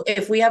so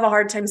if we have a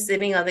hard time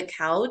sitting on the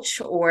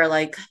couch, or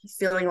like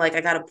feeling like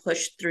I got to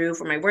push through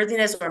for my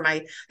worthiness, or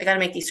I got to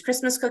make these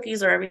Christmas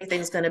cookies, or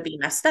everything's going to be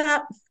messed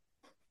up,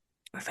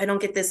 or if I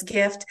don't get this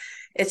gift,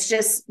 it's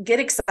just get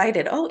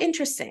excited. Oh,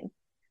 interesting.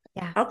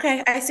 Yeah.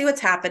 Okay, I see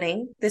what's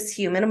happening. This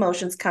human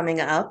emotion's coming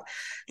up.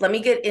 Let me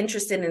get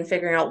interested in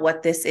figuring out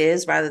what this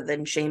is, rather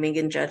than shaming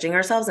and judging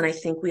ourselves. And I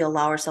think we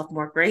allow ourselves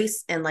more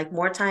grace and like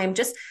more time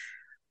just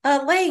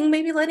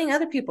maybe letting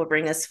other people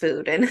bring us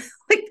food, and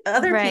like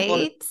other people.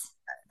 Right.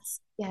 It's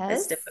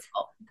Yes.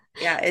 difficult.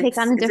 Yeah, Take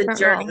on a it's a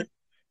different role. journey.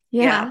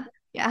 Yeah.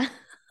 Yeah. Yeah.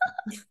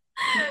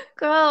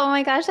 Girl, oh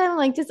my gosh, I'm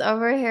like just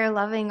over here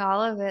loving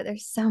all of it.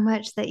 There's so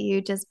much that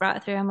you just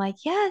brought through. I'm like,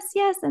 yes,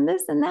 yes, and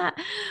this and that.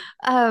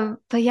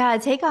 But yeah,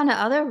 take on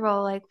another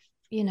role, like,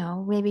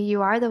 maybe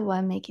you are the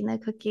one making the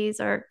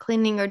cookies or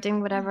cleaning or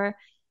doing whatever.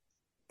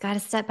 Got to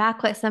step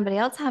back, let somebody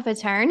else have a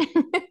turn.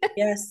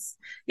 Yes.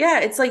 Yeah,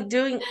 it's like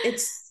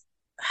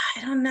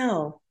I don't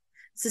know.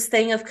 It's this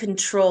thing of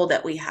control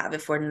that we have.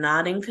 If we're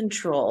not in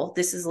control,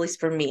 this is at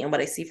least for me and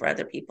what I see for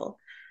other people.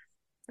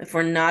 If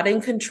we're not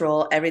in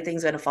control,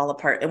 everything's going to fall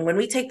apart. And when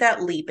we take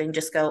that leap and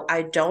just go,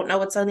 I don't know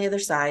what's on the other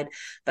side,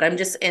 but I'm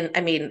just in,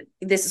 I mean,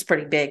 this is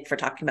pretty big for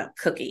talking about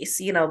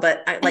cookies,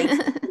 but like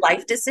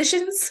life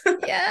decisions.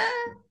 Yeah.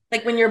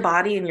 Like when your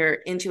body and your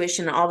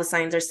intuition and all the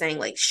signs are saying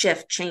like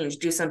shift, change,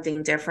 do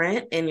something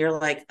different, and you're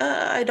like,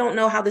 I don't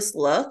know how this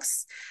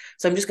looks,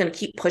 so I'm just going to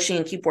keep pushing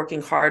and keep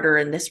working harder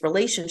in this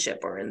relationship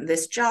or in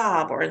this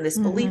job or in this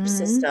belief Hmm.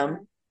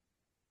 system.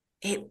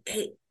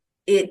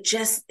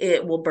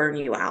 It will burn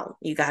you out.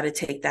 You got to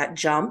take that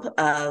jump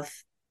of,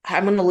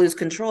 I'm going to lose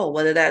control,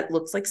 whether that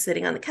looks like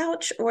sitting on the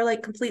couch or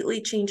like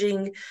completely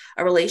changing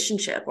a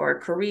relationship or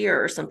a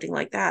career or something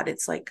like that.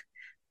 It's like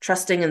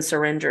trusting and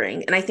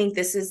surrendering. And I think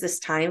this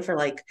time for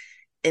like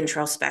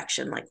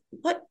introspection, like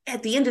what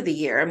at the end of the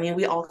year, I mean,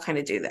 we all kind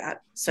of do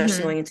that, especially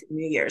Hmm. going into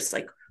New Year's,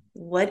 like,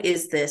 what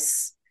is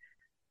this?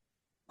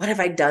 What have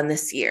I done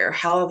this year?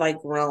 How have I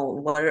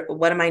grown?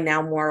 What am I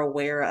now more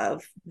aware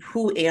of?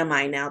 Who am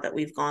I now that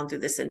we've gone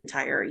through this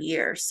entire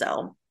year?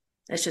 So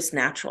it's just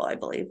natural, I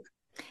believe.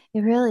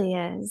 It really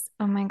is.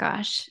 Oh my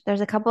gosh.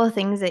 There's a couple of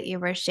things that you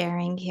were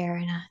sharing here,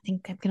 and I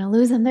think I'm going to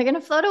lose them. They're going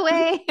to float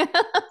away.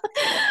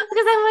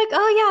 Because I'm like,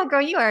 oh, yeah,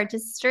 girl, you are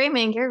just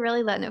streaming. You're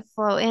really letting it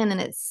flow in,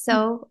 and it's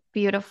so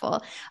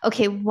beautiful.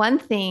 Okay, one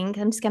thing,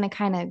 I'm just going to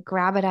kind of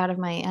grab it out of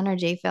my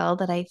energy field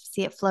that I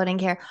see it floating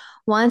here.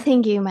 One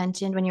thing you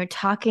mentioned when you're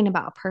talking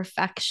about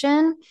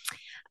perfection,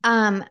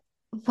 um,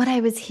 what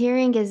I was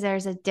hearing is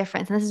there's a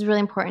difference, and this is really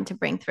important to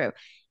bring through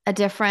a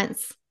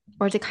difference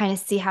or to kind of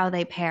see how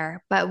they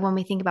pair. But when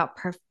we think about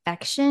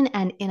perfection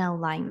and in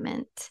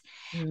alignment,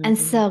 and Mhm.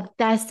 so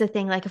that's the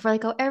thing. Like, if we're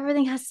like, oh,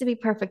 everything has to be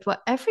perfect,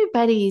 well,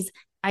 everybody's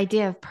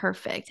idea of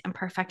perfect and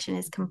perfection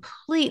is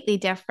completely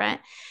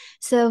different.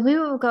 So we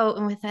will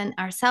go within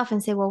ourselves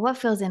and say, well, what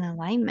feels in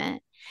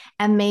alignment?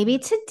 And maybe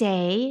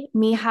today,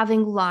 me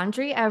having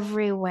laundry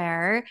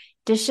everywhere,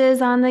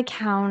 dishes on the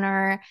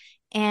counter,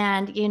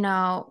 and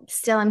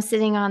still I'm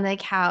sitting on the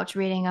couch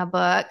reading a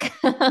book.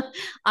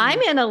 I'm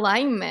Yeah. in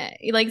alignment.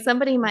 Like,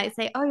 somebody might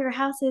say, oh, your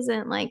house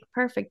isn't like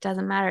perfect,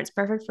 doesn't matter, it's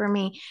perfect for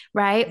me,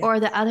 right? Yeah. Or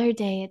the other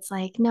day it's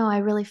like, no, I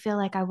really feel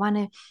like I want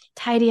to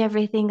tidy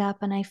everything up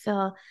and I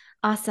feel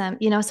awesome.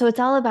 So it's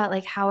all about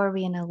like, how are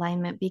we in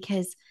alignment?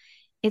 Because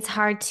it's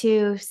hard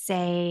to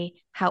say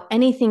how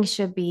anything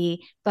should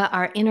be, but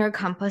our inner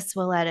compass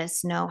will let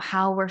us know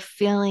how we're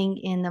feeling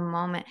in the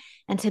moment.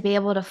 And to be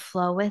able to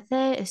flow with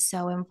it is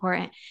so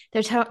important.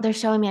 They're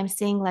showing me, I'm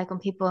seeing like when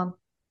people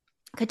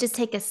could just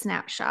take a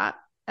snapshot,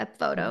 a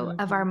photo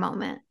of our Mhm.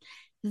 moment.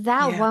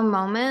 That Yeah. one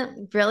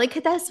moment, really,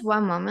 could this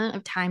one moment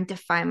of time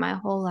define my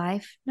whole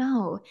life?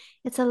 No,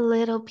 it's a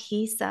little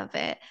piece of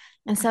it.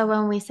 And so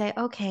when we say,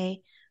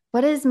 okay,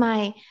 what is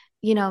my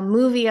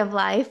movie of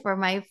life or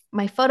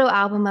my photo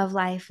album of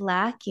life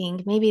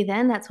lacking, maybe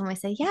then that's when we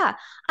say, yeah,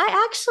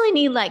 I actually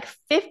need like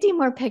 50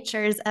 more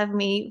pictures of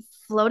me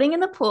floating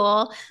in the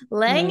pool,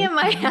 laying in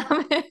my Mhm.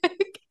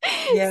 hammock,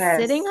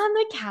 sitting Yes. on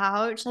the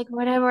couch, like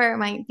whatever it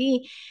might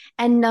be,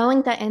 and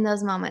knowing that in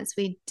those moments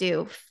we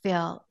do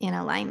feel in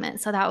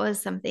alignment. So that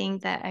was something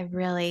that I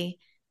really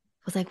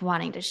was like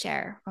wanting to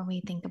share when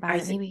we think about I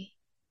it. think, Maybe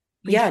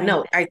yeah, reframe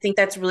no, it. I think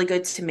that's really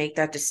good to make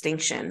that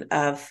distinction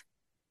of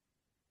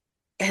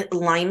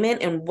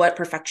alignment, and what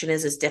perfection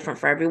is different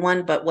for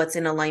everyone, but what's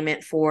in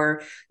alignment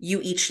for you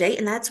each day.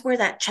 And that's where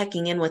that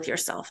checking in with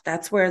yourself,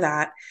 that's where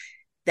that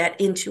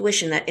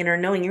intuition, that inner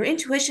knowing, your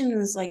intuition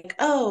is like,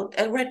 oh,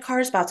 a red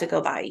car is about to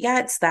go by. Yeah,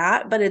 it's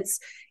that, but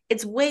it's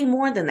way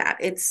more than that.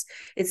 It's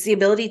the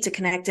ability to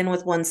connect in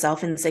with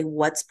oneself and say,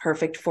 what's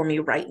perfect for me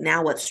right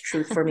now, what's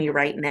truth for me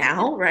right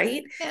now,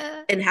 right?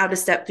 Yeah. And how to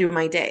step through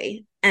my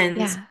day. And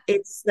Yeah.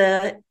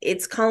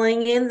 it's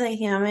calling in the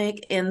hammock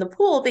in the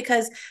pool,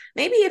 because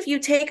maybe if you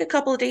take a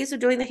couple of days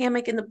of doing the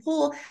hammock in the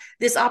pool,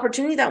 this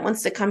opportunity that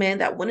wants to come in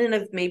that wouldn't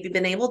have maybe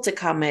been able to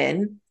come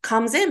in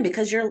comes in,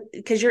 because your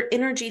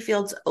energy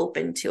field's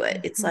open to it.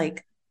 It's Mhm.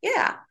 like,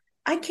 yeah,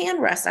 I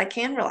can rest, I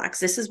can relax,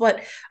 this is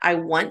what I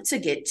want to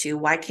get to.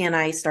 Why can't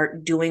I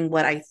start doing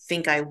what I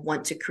think I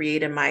want to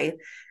create in my,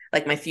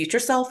 like, my future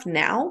self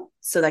now,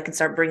 so that I can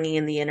start bringing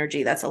in the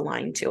energy that's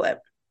aligned to it.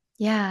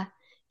 Yeah.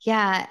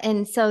 Yeah.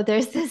 And so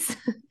there's this,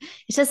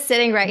 it's just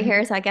sitting right Mhm.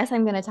 here. So I guess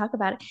I'm going to talk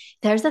about it.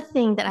 There's a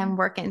thing that I'm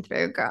working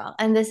through, girl.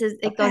 And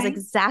it goes Okay.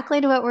 exactly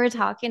to what we're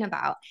talking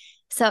about.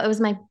 So it was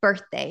my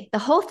birthday, the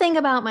whole thing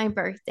about my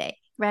birthday,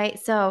 right?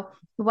 So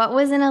what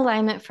was in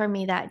alignment for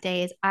me that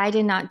day is I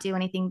did not do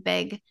anything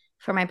big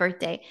for my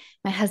birthday.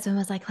 My husband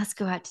was like, let's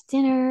go out to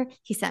dinner.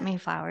 He sent me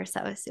flowers.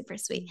 That was super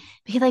sweet.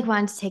 But he like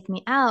wanted to take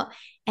me out.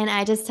 And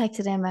I just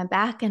texted him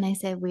back and I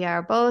said, we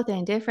are both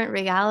in different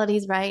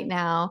realities right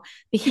now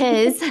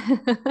because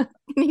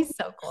he's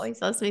so cool. He's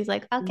so sweet. He's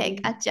like, okay,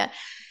 Mhm. gotcha.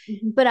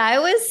 Mhm. But I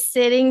was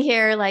sitting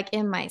here like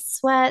in my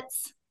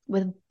sweats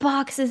with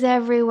boxes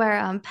everywhere,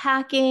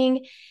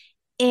 unpacking.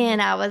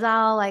 And I was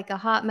all like a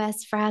hot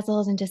mess,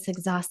 frazzled and just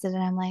exhausted.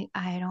 And I'm like,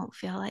 I don't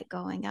feel like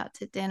going out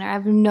to dinner. I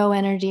have no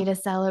energy to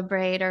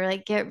celebrate or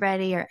like get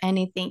ready or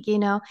anything.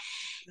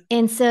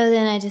 And so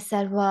then I just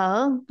said,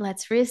 well,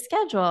 let's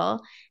reschedule.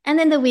 And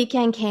then the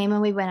weekend came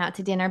and we went out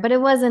to dinner, but it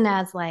wasn't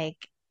as like,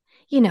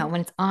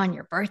 when it's on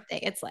your birthday,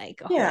 it's like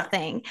a whole Yeah.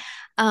 thing.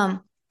 And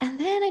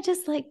then it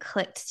just like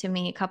clicked to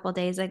me a couple of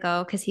days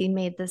ago because he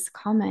made this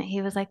comment.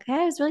 He was like, hey,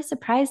 I was really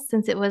surprised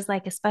since it was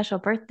like a special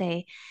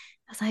birthday.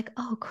 I was like,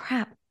 oh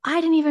crap,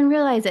 I didn't even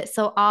realize it.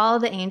 So all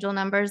the angel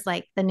numbers,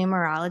 like the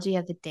numerology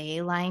of the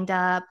day lined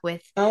up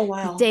with Oh, the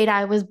wow. date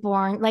I was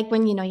born, like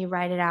when you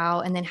write it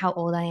out and then how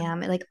old I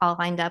am, it like all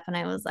lined up. And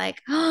I was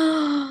like,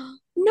 oh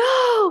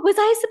no, was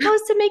I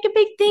supposed to make a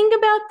big thing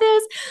about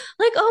this?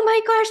 Like, oh my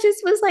gosh,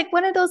 this was like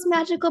one of those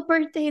magical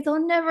birthdays.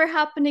 It'll never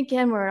happen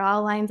again where it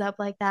all lines up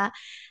like that.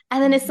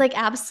 And then it's Mhm. like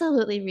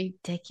absolutely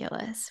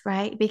ridiculous,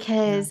 right? Yeah.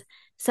 Because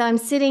so I'm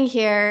sitting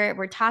here,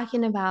 we're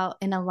talking about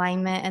in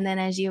alignment. And then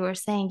as you were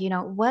saying,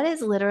 what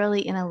is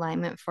literally in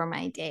alignment for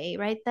my day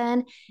right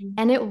then?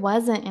 And it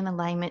wasn't in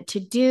alignment to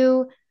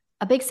do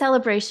a big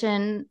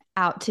celebration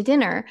out to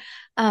dinner.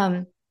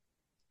 Um,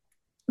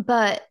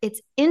 but it's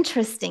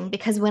interesting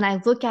because when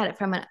I look at it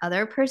from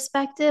another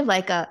perspective,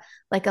 like a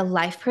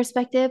life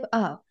perspective,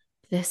 oh,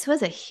 this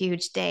was a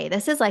huge day.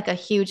 This is like a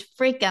huge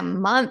freaking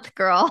month,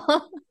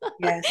 girl.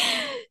 Yes.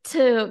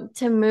 To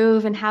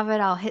move and have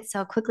it all hit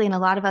so quickly, and a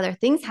lot of other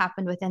things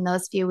happened within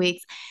those few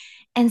weeks.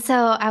 And so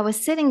I was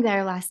sitting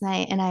there last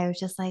night and I was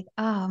just like,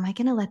 oh, am I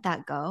going to let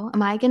that go?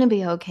 Am I going to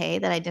be okay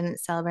that I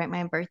didn't celebrate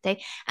my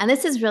birthday? And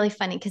this is really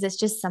funny because it's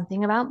just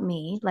something about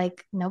me.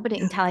 Like, nobody,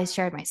 Yeah. until I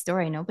shared my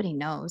story, nobody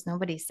knows.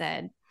 Nobody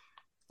said,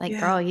 like,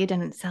 Yeah. girl, you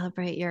didn't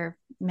celebrate your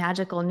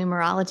magical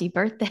numerology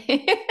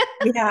birthday.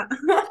 Yeah.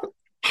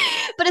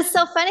 But it's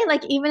so funny,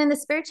 like, even in the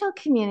spiritual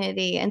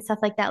community and stuff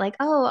like that, like,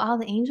 oh, all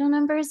the angel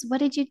numbers, what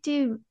did you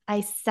do?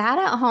 I sat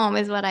at home,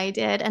 is what I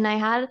did. And I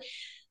had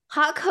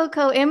hot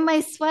cocoa in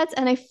my sweats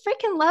and I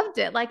freaking loved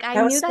it. Like, I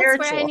That was knew that's where I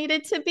spiritual.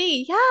 needed to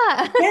be.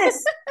 Yeah.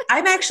 Yes.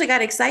 I'm actually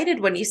got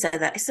excited when you said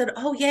that. I said,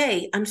 oh,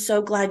 yay. I'm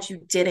so glad you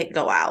didn't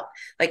go out.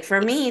 Like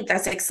for me,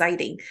 that's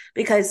exciting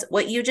because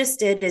what you just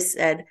did is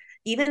said,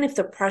 even if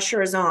the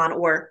pressure is on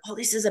or, oh,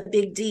 this is a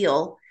big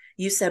deal,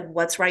 you said,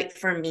 what's right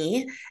for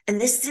me? And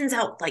this sends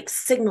out like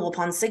signal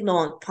upon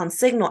signal upon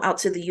signal out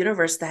to the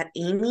universe that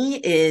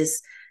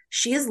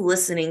she is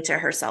listening to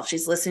herself.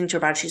 She's listening to her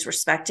body. She's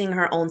respecting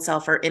her own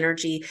self, her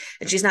energy,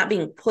 and she's not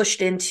being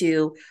pushed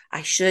into,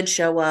 I should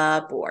show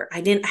up, or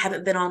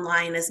haven't been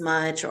online as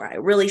much, or I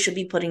really should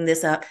be putting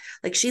this up.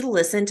 Like she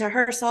listened to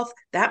herself.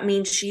 That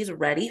means she's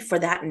ready for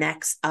that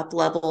next up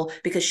level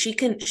because she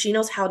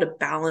knows how to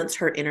balance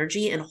her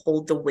energy and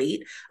hold the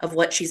weight of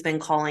what she's been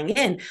calling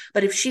in.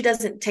 But if she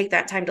doesn't take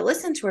that time to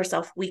listen to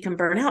herself, we can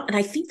burn out. And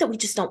I think that we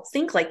just don't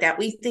think like that.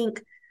 We think,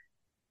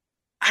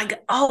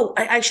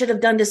 I should have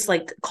done this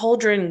like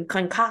cauldron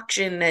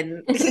concoction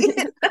and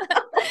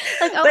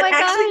Like, oh but my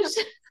actually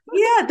gosh.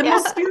 yeah, the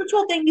most Yeah.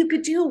 spiritual thing you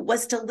could do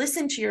was to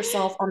listen to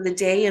yourself on the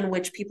day in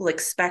which people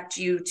expect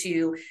you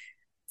to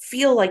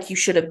feel like you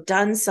should have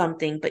done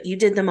something, but you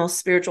did the most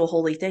spiritual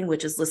holy thing,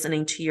 which is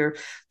listening to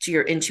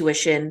your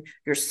intuition,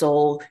 your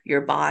soul,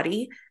 your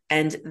body.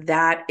 And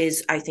that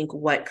is, I think,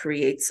 what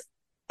creates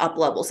up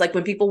levels. Like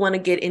when people want to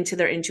get into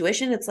their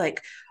intuition, it's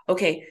like,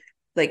 okay,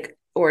 like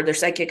or their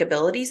psychic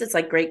abilities, it's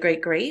like great,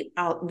 great, great.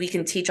 We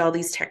can teach all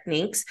these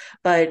techniques,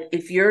 but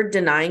if you're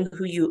denying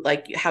who you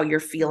like, how you're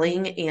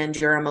feeling and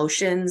your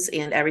emotions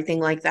and everything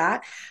like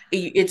that,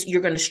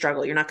 you're going to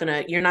struggle. You're not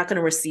going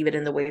to receive it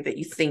in the way that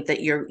you think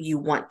that you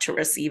want to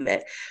receive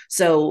it.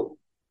 So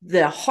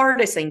the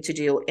hardest thing to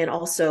do, and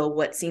also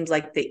what seems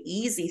like the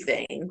easy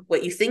thing,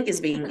 what you think is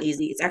being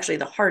easy, it's actually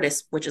the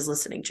hardest, which is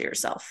listening to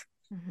yourself.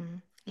 Mm-hmm.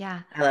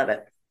 Yeah. I love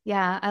it.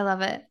 Yeah, I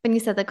love it. When you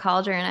said the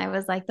cauldron, I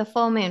was like, the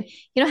full moon.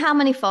 You know how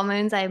many full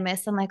moons I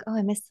missed? I'm like, oh,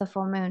 I missed the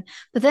full moon.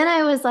 But then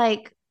I was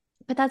like,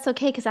 but that's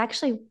okay because I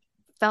actually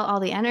felt all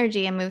the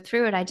energy and moved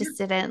through it. I just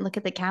didn't look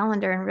at the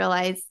calendar and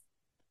realize,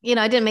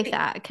 I didn't make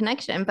that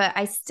connection, but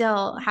I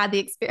still had the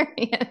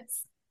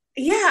experience.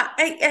 Yeah,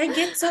 I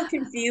get so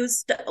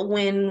confused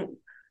when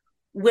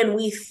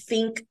we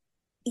think,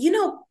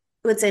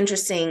 what's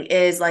interesting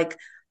is like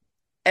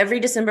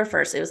every December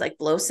 1st, it was like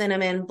blow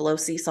cinnamon, blow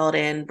sea salt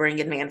in, bring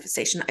in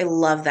manifestation. I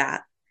love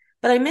that.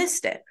 But I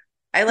missed it.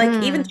 I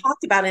like even Mm.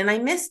 talked about it and I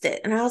missed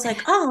it. And I was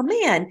like, oh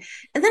man.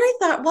 And then I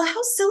thought, well,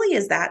 how silly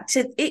is that?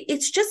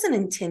 It's just an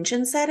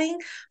intention setting,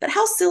 but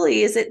how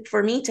silly is it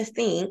for me to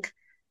think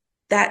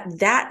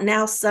that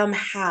now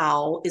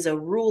somehow is a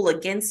rule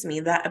against me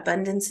that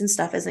abundance and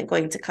stuff isn't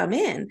going to come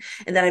in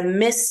and that I've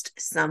missed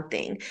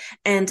something.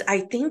 And I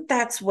think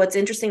that's what's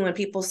interesting when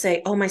people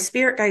say, oh, my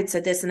spirit guide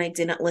said this and I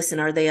didn't listen.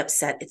 Are they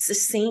upset? It's the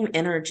same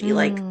energy.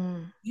 Like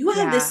Mm. you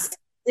have Yeah.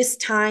 this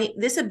time,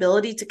 this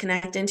ability to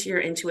connect into your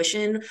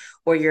intuition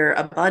or your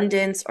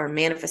abundance or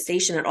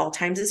manifestation at all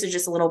times. This is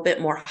just a little bit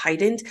more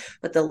heightened.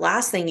 But the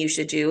last thing you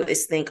should do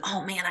is think,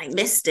 oh man, I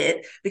missed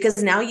it,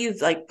 because now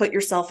you've like put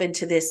yourself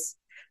into this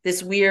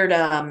weird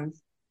I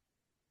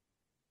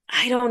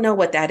don't know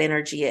what that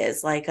energy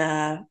is, like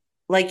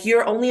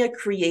you're only a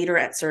creator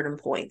at certain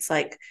points,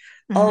 like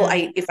oh,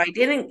 Hmm. if I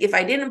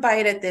didn't buy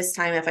it at this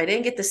time, if I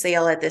didn't get the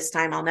sale at this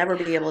time, I'll never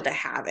be able to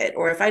have it,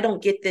 or if I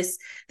don't get this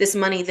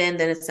money then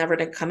it's never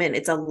going to come in.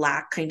 It's a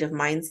lack kind of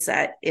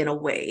mindset in a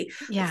way.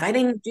 If Yeah. I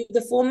didn't do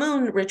the full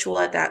moon ritual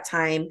at that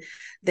time,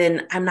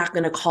 then I'm not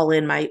going to call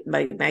in my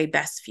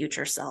best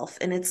future self.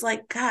 And it's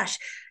like, gosh,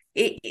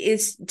 it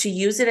is to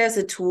use it as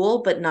a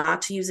tool, but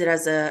not to use it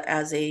as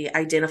a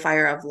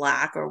identifier of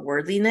lack or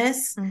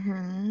worthiness.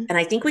 Hmm. And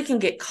I think we can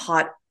get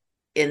caught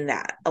in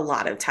that a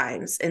lot of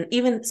times, and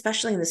even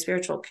especially in the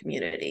spiritual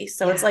community.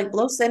 So it's Yeah. like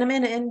blow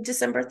cinnamon in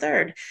December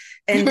 3rd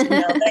and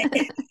know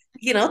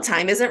that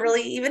time isn't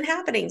really even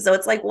happening. So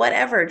it's like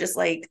whatever, just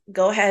like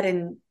go ahead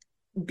and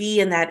be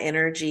in that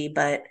energy.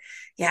 But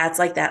yeah, it's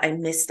like that I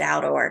missed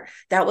out, or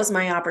that was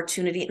my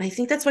opportunity. And I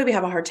think that's why we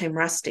have a hard time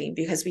resting,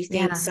 because we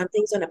think Yeah.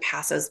 something's going to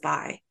pass us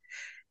by.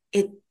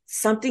 It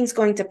Something's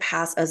going to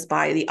pass us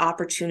by, the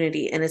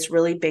opportunity, and it's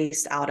really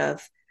based out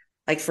of,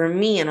 like for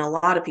me and a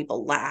lot of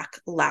people, lack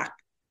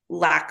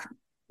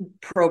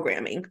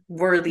programming,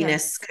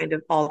 worthiness, Yes. kind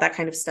of all that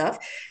kind of stuff.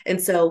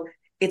 And so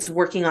it's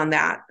working on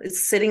that.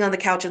 It's sitting on the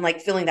couch and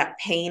like feeling that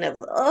pain of,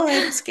 oh,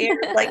 I'm scared.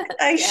 Like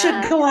I should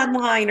Yeah. go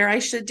online or I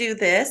should do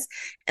this.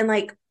 And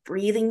like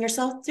breathing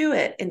yourself through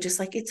it and just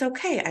like, it's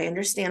okay. I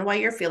understand why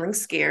you're feeling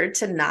scared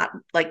to not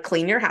like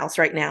clean your house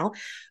right now,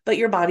 but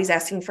your body's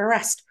asking for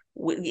rest.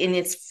 And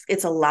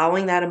it's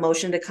allowing that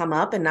emotion to come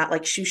up and not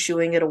like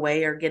shooing it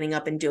away or getting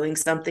up and doing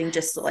something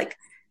just to like,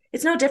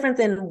 it's no different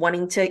than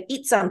wanting to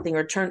eat something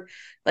or turn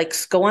like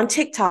go on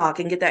TikTok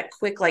and get that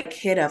quick like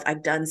hit of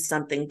I've done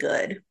something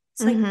good.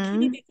 It's like,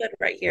 can you Mm-hmm. be good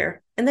right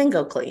here? And then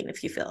go clean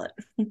if you feel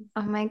it.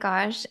 Oh my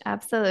gosh,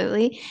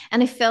 absolutely.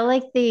 And I feel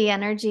like the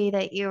energy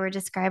that you were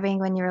describing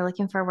when you were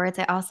looking for words,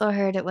 I also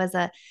heard it was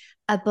a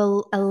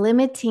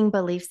limiting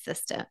belief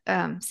system.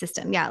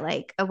 Yeah,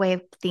 like a way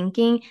of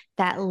thinking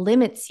that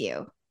limits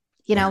you.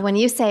 You know, Yeah. when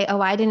you say,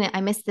 "Oh,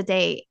 I missed the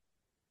date,"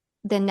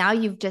 then now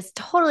you've just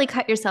totally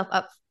cut yourself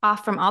up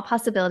off from all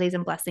possibilities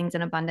and blessings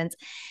and abundance.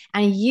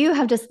 And you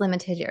have just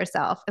limited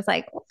yourself. It's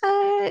like,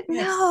 what? No,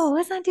 Yes.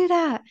 let's not do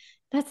that.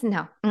 That's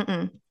no.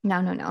 Mm-mm.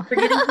 No, no, no.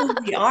 Forgetting who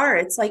we are.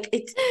 It's like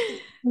it's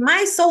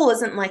my soul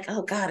isn't like,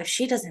 oh God, if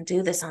she doesn't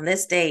do this on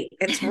this date,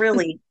 it's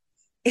really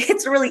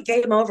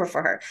game over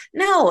for her.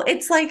 No,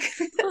 it's like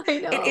I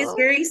it is know.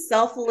 very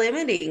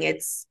self-limiting.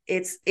 It's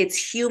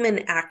human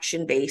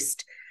action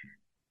based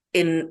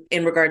in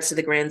regards to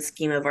the grand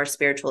scheme of our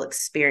spiritual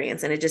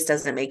experience, and it just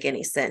doesn't make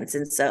any sense.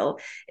 And so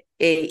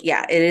it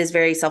is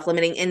very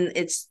self-limiting, and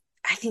it's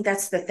I think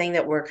that's the thing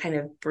that we're kind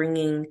of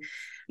bringing,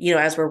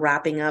 as we're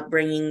wrapping up,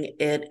 bringing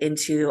it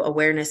into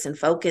awareness and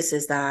focus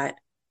is that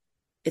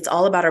it's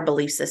all about our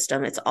belief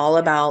system. It's all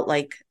about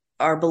like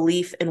our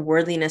belief in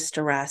worthiness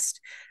to rest,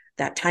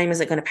 that time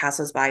isn't going to pass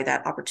us by,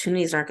 that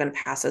opportunities aren't going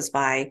to pass us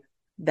by,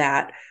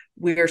 that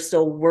we're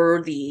still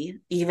worthy,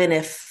 even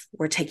if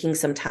we're taking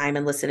some time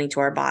and listening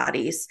to our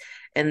bodies.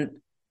 And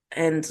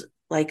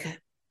like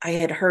I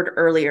had heard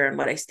earlier, and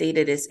what I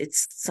stated is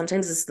it's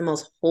sometimes it's the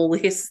most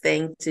holiest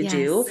thing to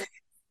do Yes.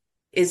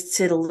 is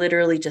to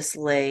literally just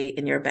lay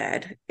in your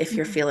bed if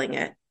you're Mhm. feeling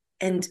it,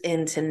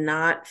 and to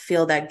not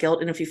feel that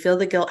guilt. And if you feel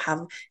the guilt,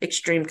 have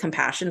extreme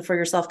compassion for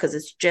yourself, because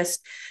it's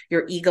just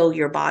your ego,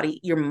 your body,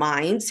 your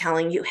mind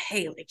telling you,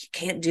 hey, like you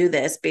can't do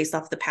this based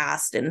off the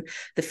past and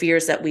the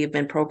fears that we've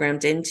been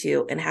programmed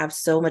into. And have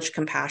so much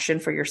compassion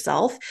for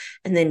yourself,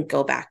 and then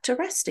go back to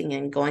resting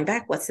and going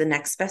back, what's the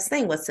next best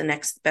thing, what's the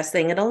next best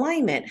thing in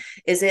alignment?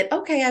 Is it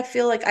okay, I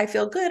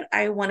feel good,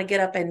 I want to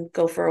get up and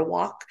go for a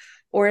walk?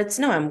 Or it's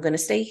no, I'm going to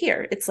stay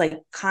here. It's like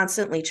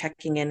constantly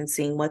checking in and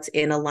seeing what's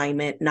in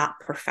alignment, not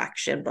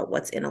perfection, but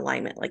what's in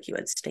alignment, like you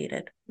had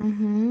stated.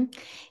 Hmm.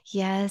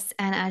 Yes.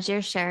 And as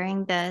you're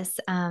sharing this,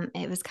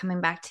 it was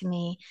coming back to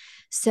me.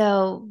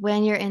 So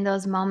when you're in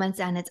those moments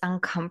and it's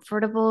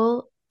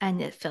uncomfortable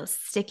and it feels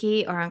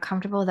sticky or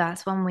uncomfortable,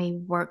 that's when we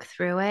work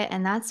through it.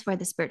 And that's where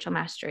the spiritual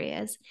mastery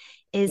is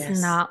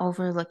Yes. not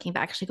overlooking,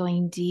 but actually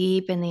going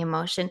deep in the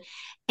emotion.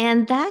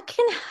 And that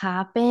can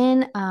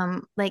happen.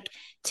 Like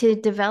to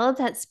develop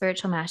that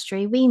spiritual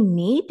mastery, we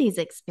need these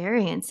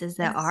experiences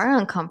that Yes. are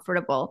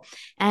uncomfortable.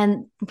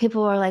 And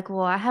people are like,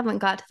 well, I haven't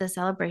got to the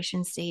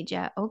celebration stage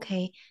yet.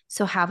 Okay.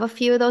 So have a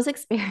few of those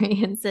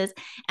experiences,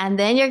 and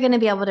then you're going to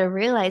be able to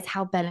realize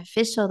how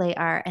beneficial they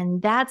are.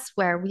 And that's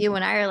where you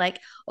and I are like,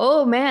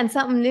 oh man,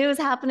 something new is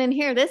happening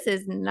here. This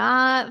is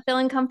not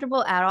feeling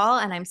comfortable at all.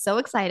 And I'm so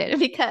excited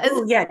because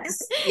Oh, yes.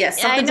 Yes.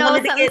 I Something's know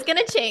wanted to something's get,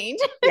 going to change.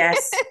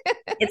 yes.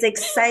 It's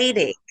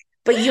exciting.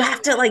 But you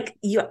have to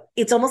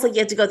it's almost like you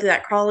have to go through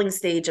that crawling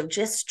stage of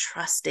just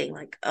trusting,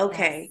 like, Yes.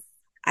 okay,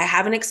 I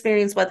haven't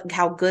experienced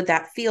how good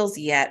that feels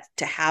yet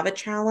to have a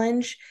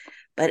challenge.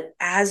 But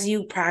as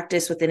you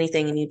practice with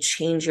anything and you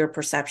change your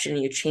perception,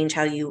 you change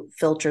how you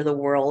filter the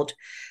world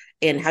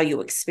and how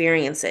you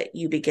experience it,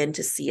 you begin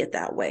to see it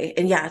that way.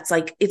 And yeah, it's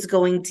like it's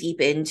going deep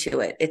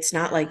into it. It's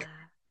not like Yeah.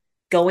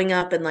 going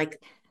up and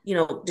like,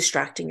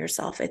 distracting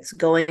yourself. It's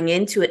going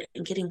into it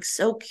and getting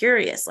so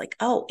curious, like,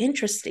 oh,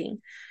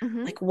 interesting.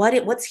 Hmm. Like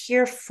what's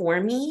here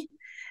for me?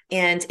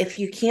 And if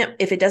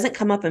it doesn't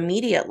come up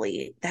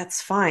immediately,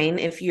 that's fine.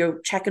 If you're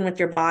checking with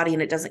your body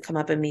and it doesn't come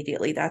up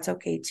immediately, that's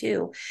okay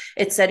too.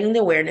 It's setting the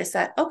awareness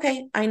that,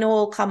 okay, I know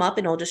it'll come up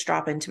and it'll just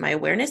drop into my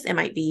awareness. It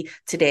might be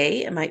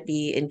today, it might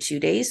be in 2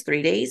 days,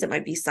 3 days, it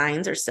might be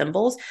signs or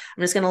symbols.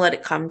 I'm just going to let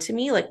it come to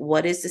me. Like,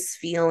 what is this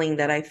feeling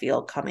that I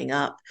feel coming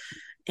up?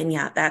 And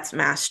yeah, that's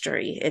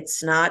mastery.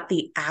 It's not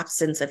the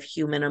absence of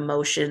human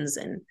emotions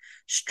and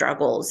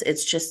struggles.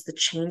 It's just the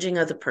changing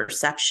of the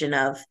perception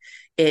of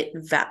it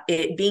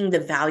being the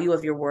value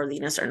of your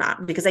worthiness or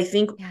not. Because I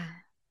think Yeah.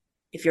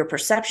 if your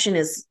perception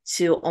is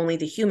to only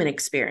the human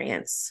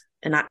experience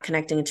and not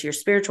connecting into your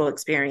spiritual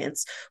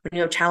experience, when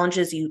you have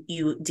challenges,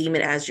 you deem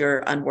it as your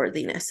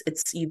unworthiness.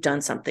 It's you've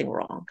done something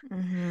wrong.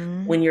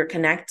 Hmm. When you're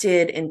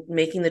connected and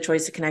making the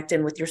choice to connect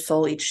in with your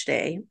soul each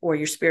day or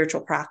your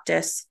spiritual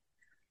practice,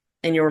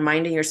 and you're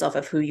reminding yourself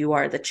of who you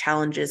are, the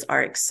challenges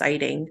are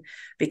exciting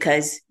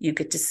because you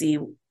get to see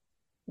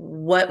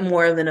what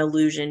more of an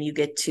illusion you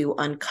get to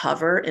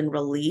uncover and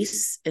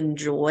release and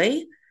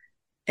joy.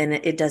 And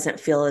it doesn't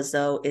feel as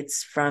though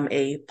it's from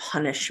a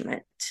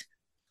punishment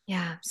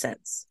Yeah.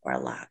 sense or a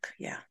lack.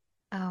 Yeah.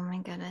 Oh my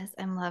goodness.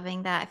 I'm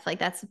loving that. I feel like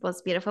that's the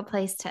most beautiful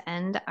place to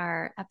end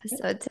our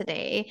episode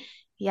today.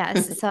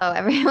 Yes. So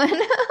everyone,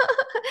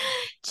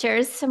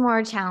 cheers to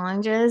more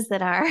challenges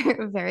that are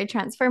very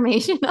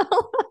transformational.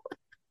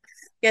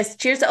 Yes,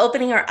 cheers to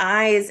opening our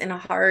eyes and our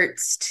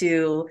hearts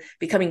to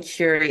becoming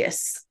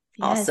curious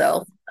Yes.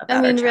 also I about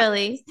our mean, child.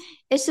 really,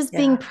 it's just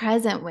being Yeah.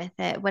 present with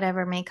it,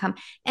 whatever may come.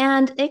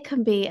 And it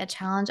can be a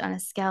challenge on a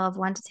scale of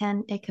 1 to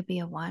 10. It could be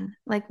a one.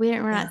 Like we're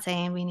Yeah. not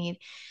saying we need.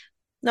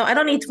 No, I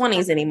don't need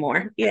 20s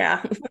anymore.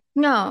 Yeah.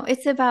 No,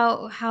 it's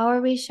about how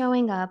are we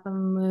showing up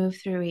and move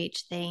through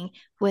each thing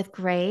with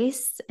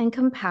grace and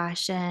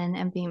compassion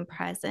and being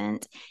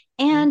present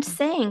and Mhm.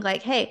 saying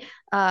like, hey,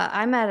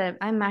 I'm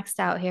maxed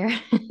out here.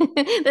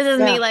 This is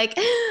me Yeah. like,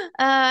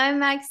 I'm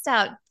maxed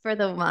out for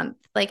the month.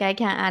 Like I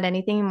can't add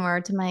anything more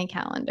to my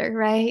calendar,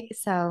 right?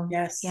 So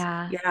Yes.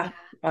 yeah, Yeah. yeah,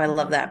 Oh, I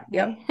love that's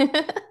that. Yep.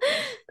 okay.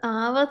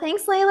 Well,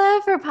 thanks,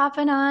 Layla, for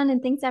popping on,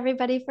 and thanks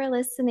everybody for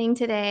listening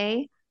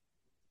today.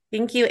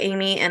 Thank you,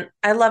 Amy. And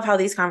I love how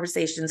these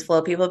conversations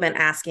flow. People have been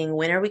asking,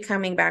 when are we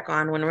coming back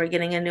on? When are we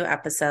getting a new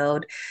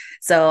episode?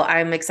 So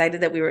I'm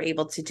excited that we were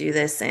able to do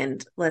this,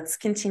 and let's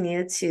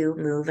continue to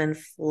move and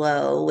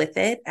flow with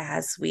it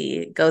as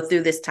we go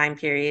through this time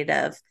period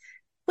of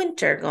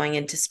winter going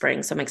into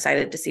spring. So I'm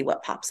excited to see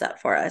what pops up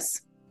for us.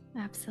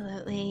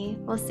 Absolutely.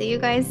 We'll see you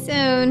guys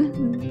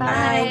soon.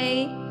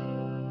 Bye. Bye.